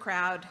out through the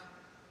crowd.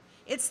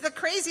 It's the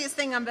craziest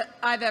thing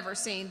I've ever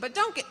seen, but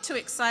don't get too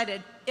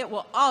excited. It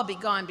will all be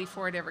gone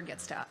before it ever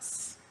gets to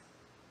us."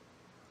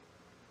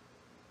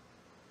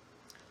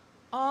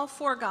 All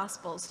 4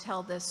 Gospels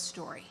tell this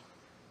story.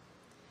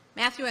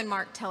 Matthew and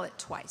Mark tell it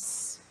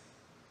twice.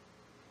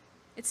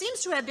 It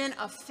seems to have been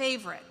a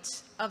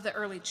favorite of the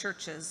early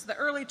churches. The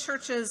early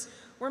churches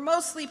were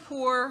mostly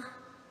poor,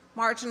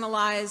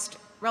 marginalized,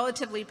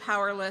 relatively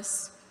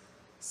powerless,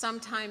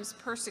 sometimes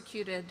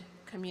persecuted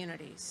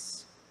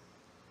communities.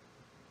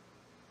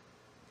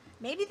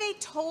 Maybe they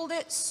told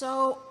it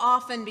so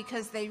often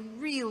because they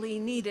really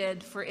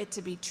needed for it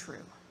to be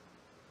true.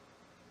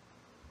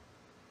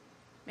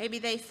 Maybe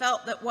they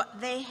felt that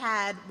what they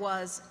had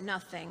was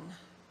nothing.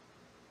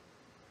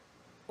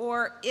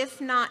 Or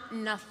if not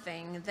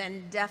nothing,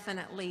 then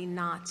definitely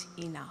not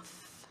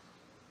enough.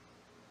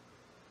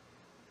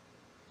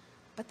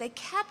 But they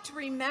kept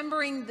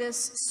remembering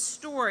this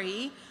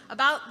story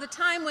about the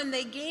time when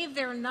they gave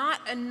their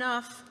not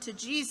enough to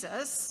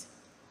Jesus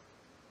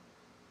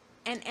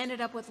and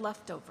ended up with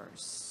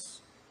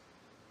leftovers.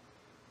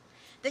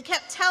 They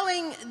kept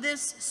telling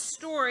this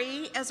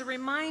story as a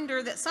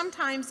reminder that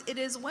sometimes it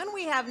is when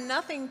we have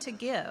nothing to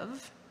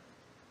give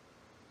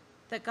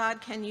that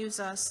God can use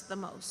us the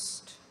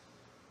most.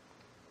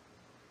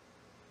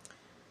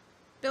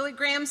 Billy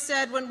Graham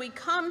said, "When we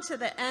come to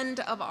the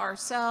end of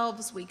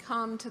ourselves, we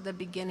come to the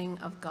beginning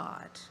of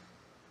God."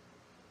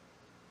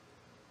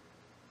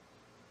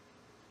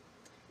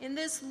 In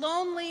this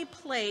lonely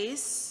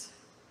place,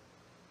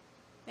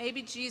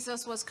 maybe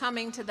Jesus was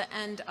coming to the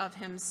end of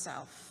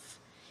himself.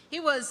 He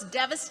was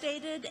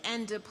devastated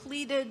and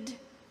depleted,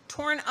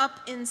 torn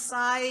up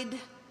inside,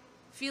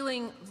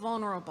 feeling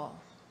vulnerable.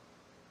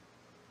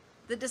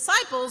 The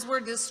disciples were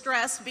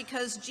distressed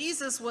because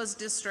Jesus was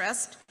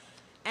distressed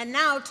and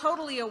now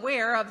totally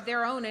aware of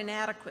their own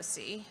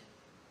inadequacy.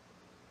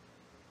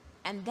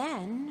 And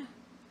then,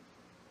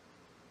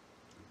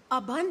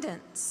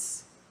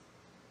 abundance.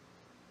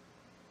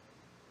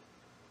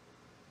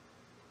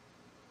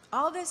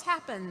 All this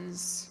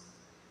happens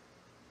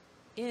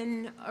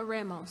in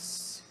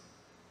Eremos,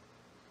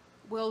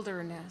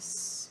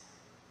 wilderness.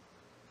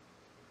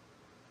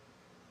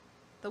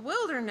 The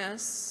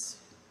wilderness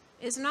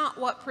is not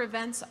what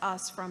prevents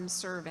us from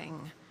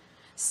serving.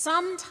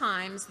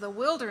 Sometimes the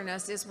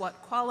wilderness is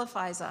what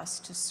qualifies us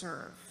to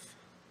serve.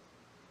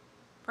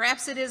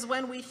 Perhaps it is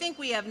when we think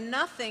we have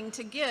nothing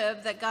to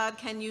give that God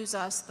can use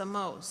us the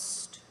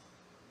most.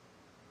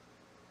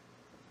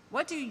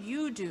 What do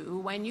you do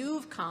when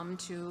you've come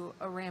to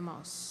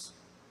Eremos?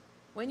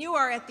 When you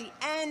are at the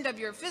end of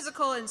your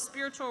physical and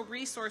spiritual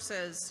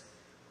resources?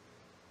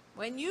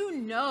 When you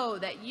know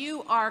that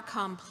you are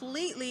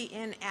completely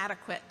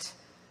inadequate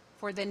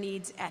for the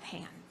needs at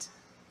hand?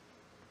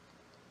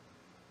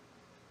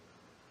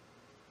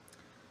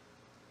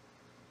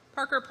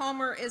 Parker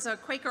Palmer is a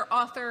Quaker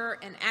author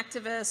and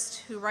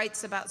activist who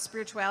writes about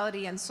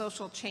spirituality and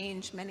social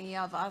change. Many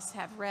of us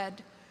have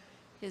read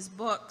his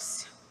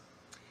books.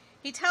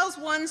 He tells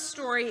one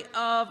story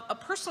of a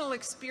personal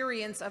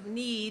experience of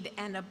need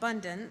and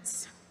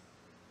abundance.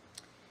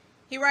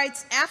 He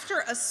writes,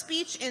 "After a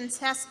speech in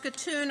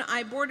Saskatoon,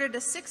 I boarded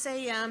a 6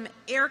 a.m.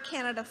 Air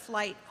Canada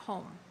flight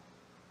home.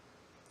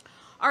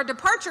 Our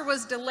departure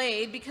was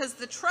delayed because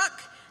the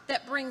truck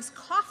that brings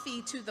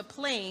coffee to the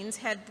planes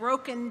had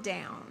broken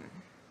down.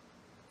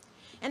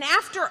 And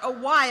after a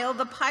while,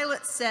 the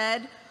pilot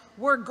said,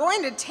 'We're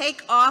going to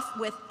take off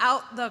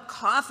without the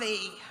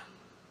coffee.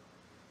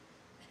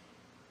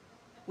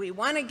 We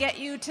want to get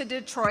you to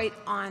Detroit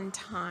on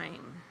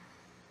time.'"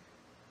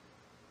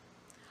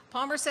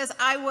 Palmer says,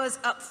 "I was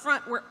up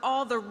front where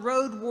all the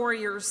road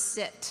warriors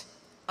sit,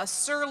 a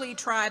surly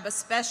tribe,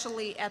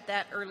 especially at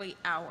that early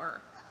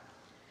hour.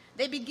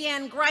 They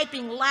began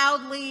griping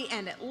loudly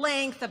and at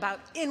length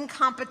about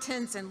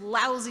incompetence and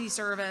lousy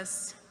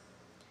service.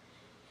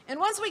 And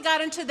once we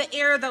got into the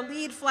air, the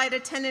lead flight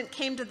attendant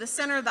came to the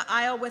center of the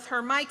aisle with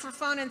her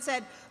microphone and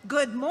said,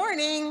 'Good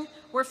morning.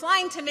 We're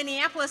flying to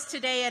Minneapolis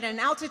today at an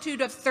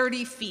altitude of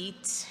 30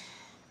 feet.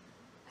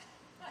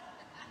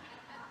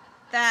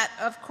 That,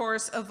 of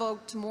course,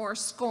 evoked more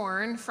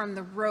scorn from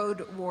the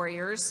road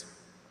warriors.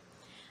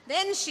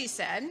 Then she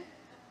said,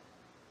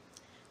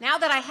 "Now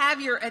that I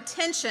have your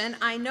attention,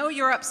 I know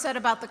you're upset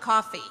about the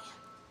coffee.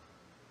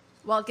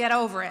 Well, get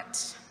over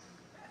it.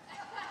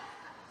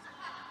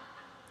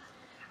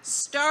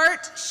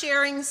 Start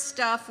sharing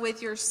stuff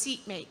with your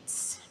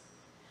seatmates.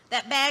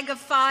 That bag of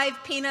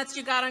 5 peanuts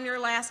you got on your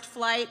last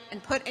flight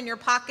and put in your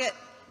pocket,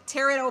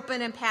 tear it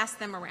open and pass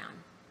them around.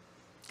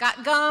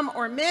 Got gum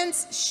or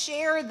mints?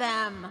 Share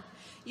them.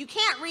 You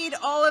can't read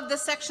all of the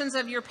sections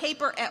of your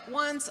paper at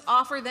once.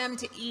 Offer them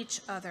to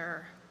each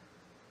other.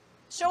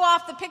 Show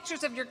off the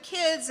pictures of your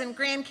kids and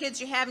grandkids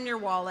you have in your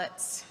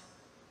wallets."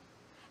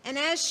 And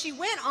as she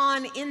went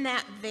on in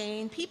that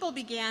vein, people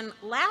began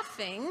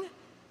laughing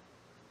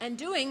and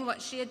doing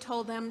what she had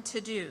told them to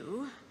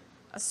do.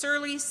 A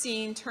surly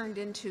scene turned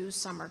into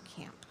summer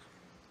camp.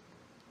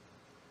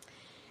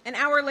 An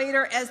hour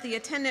later, as the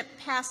attendant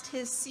passed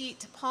his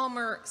seat,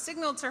 Palmer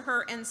signaled to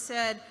her and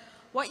said,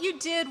 "What you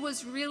did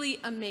was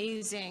really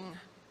amazing.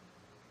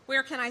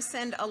 Where can I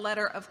send a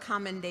letter of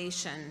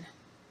commendation?"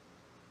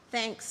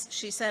 "Thanks,"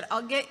 she said.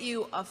 "I'll get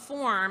you a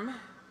form."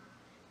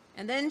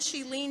 And then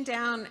she leaned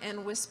down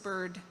and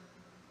whispered,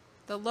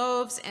 "The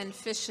loaves and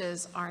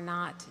fishes are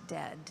not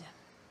dead."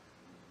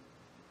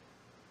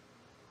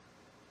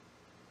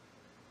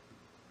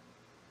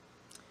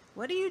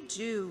 What do you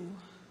do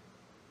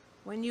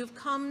when you've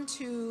come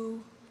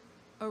to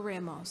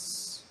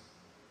Eremos,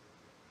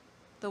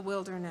 the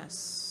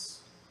wilderness?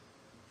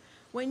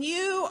 When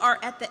you are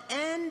at the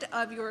end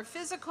of your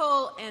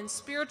physical and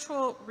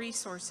spiritual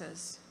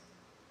resources?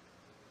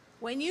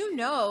 When you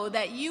know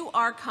that you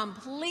are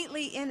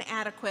completely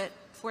inadequate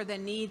for the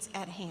needs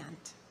at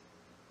hand?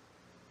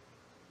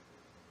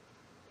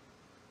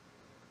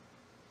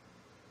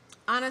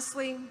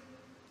 Honestly,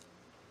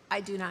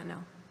 I do not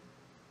know.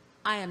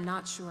 I am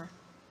not sure.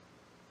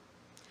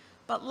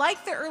 But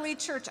like the early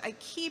church, I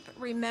keep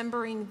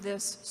remembering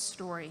this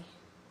story.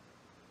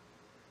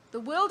 The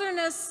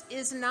wilderness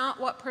is not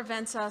what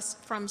prevents us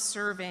from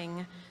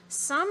serving.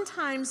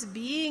 Sometimes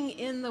being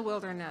in the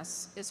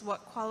wilderness is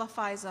what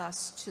qualifies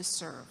us to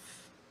serve.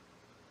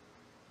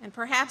 And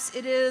perhaps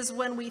it is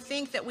when we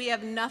think that we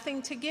have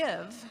nothing to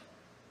give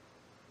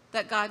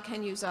that God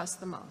can use us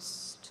the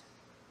most.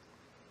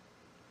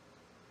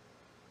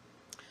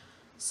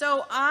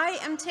 So I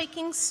am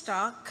taking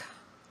stock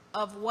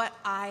of what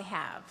I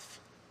have,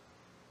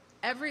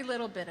 every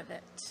little bit of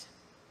it,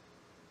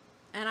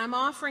 and I'm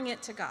offering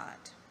it to God.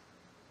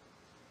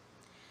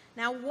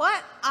 Now,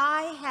 what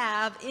I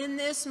have in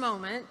this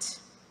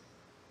moment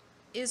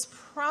is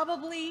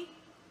probably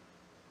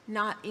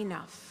not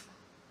enough.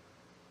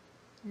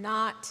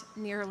 not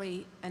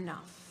nearly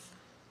enough.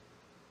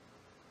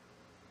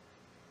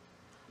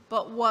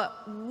 But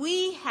what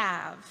we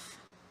have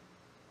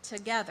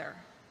together,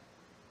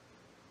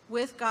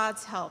 with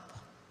God's help,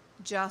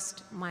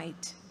 just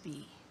might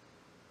be.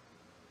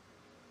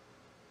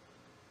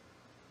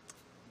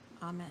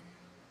 Amen.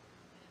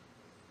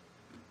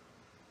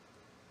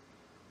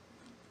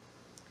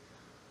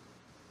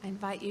 I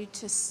invite you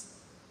to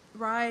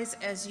rise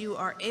as you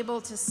are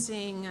able to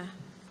sing,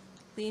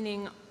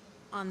 leaning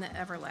on the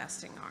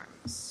everlasting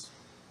arms.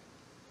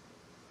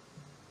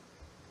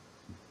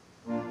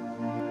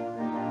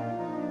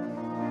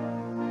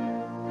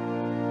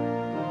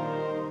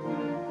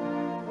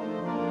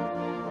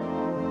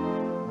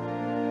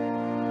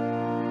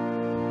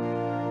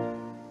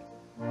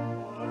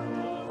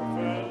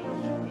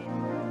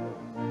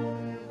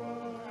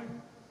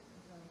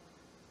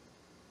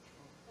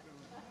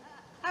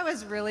 I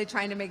was really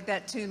trying to make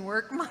that tune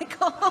work,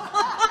 Michael.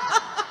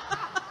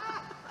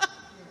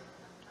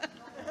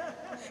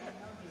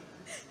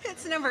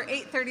 It's number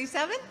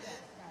 837.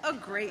 Oh,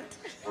 great.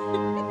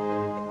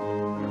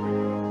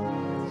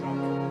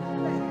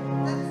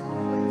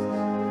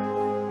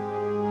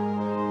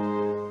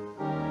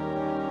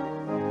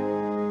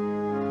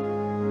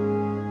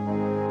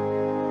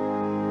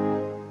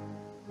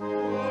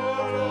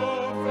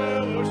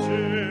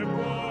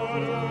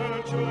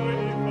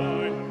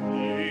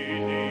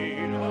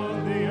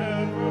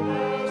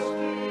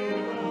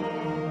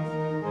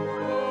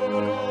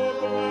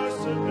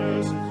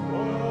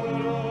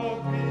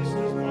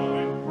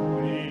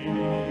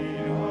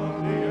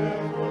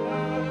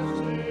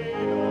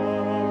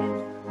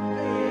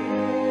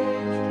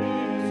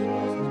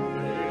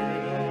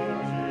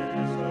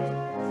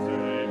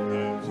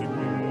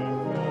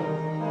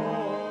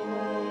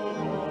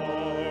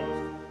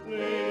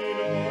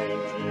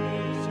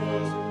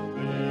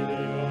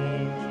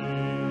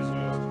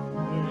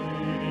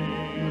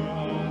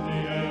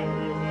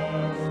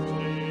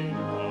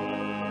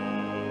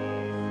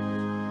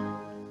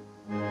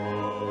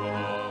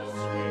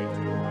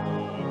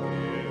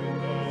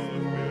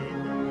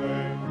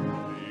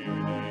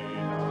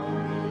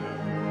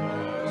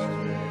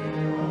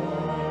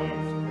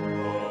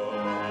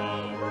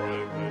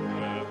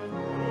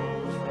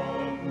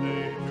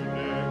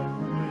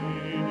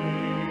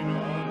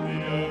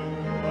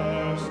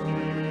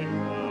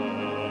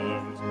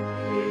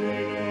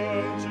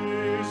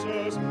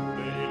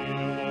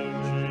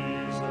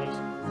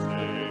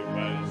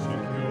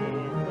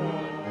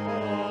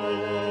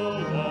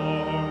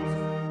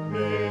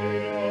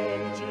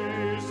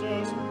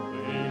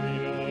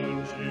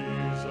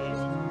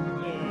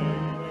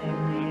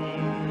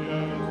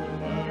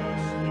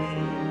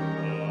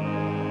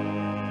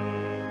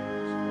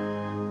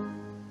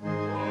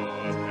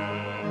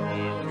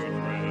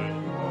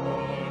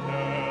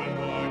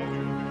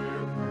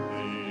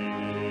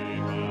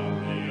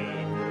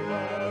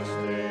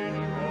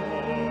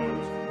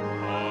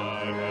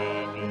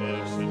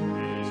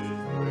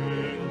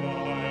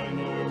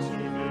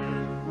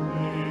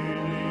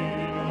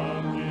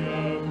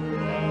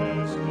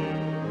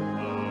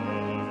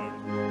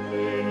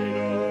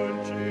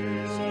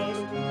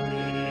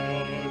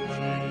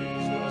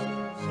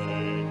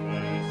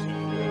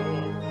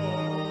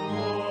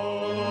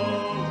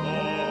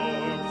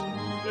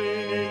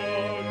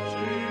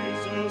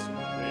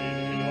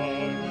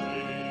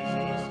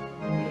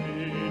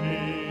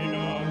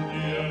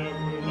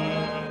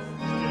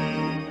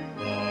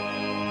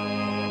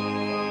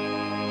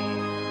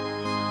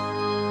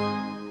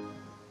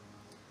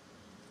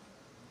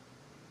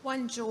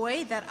 One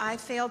joy that I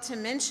failed to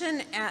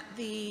mention at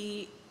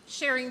the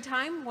sharing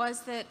time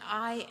was that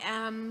I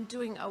am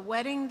doing a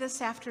wedding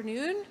this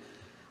afternoon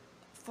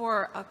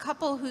for a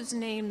couple whose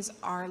names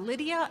are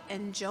Lydia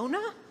and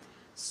Jonah.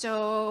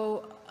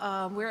 So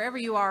wherever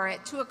you are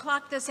at 2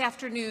 o'clock this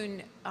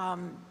afternoon,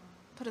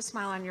 put a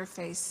smile on your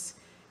face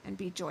and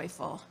be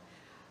joyful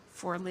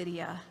for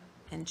Lydia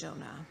and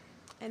Jonah.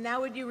 And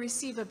now would you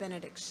receive a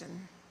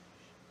benediction?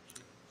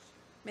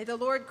 May the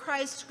Lord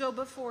Christ go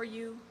before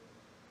you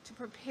to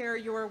prepare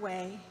your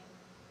way.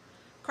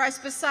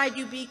 Christ beside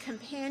you be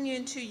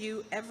companion to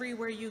you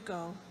everywhere you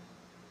go.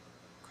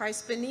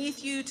 Christ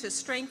beneath you to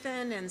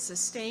strengthen and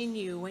sustain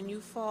you when you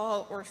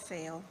fall or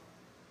fail.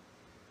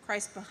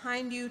 Christ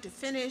behind you to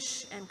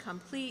finish and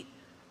complete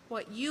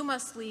what you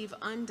must leave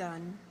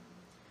undone.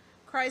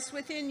 Christ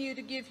within you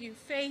to give you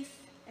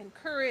faith and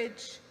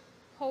courage,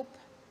 hope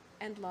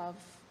and love.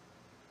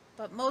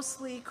 But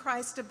mostly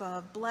Christ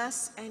above,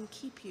 bless and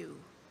keep you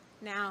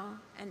now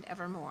and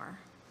evermore.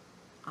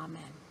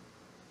 Amen.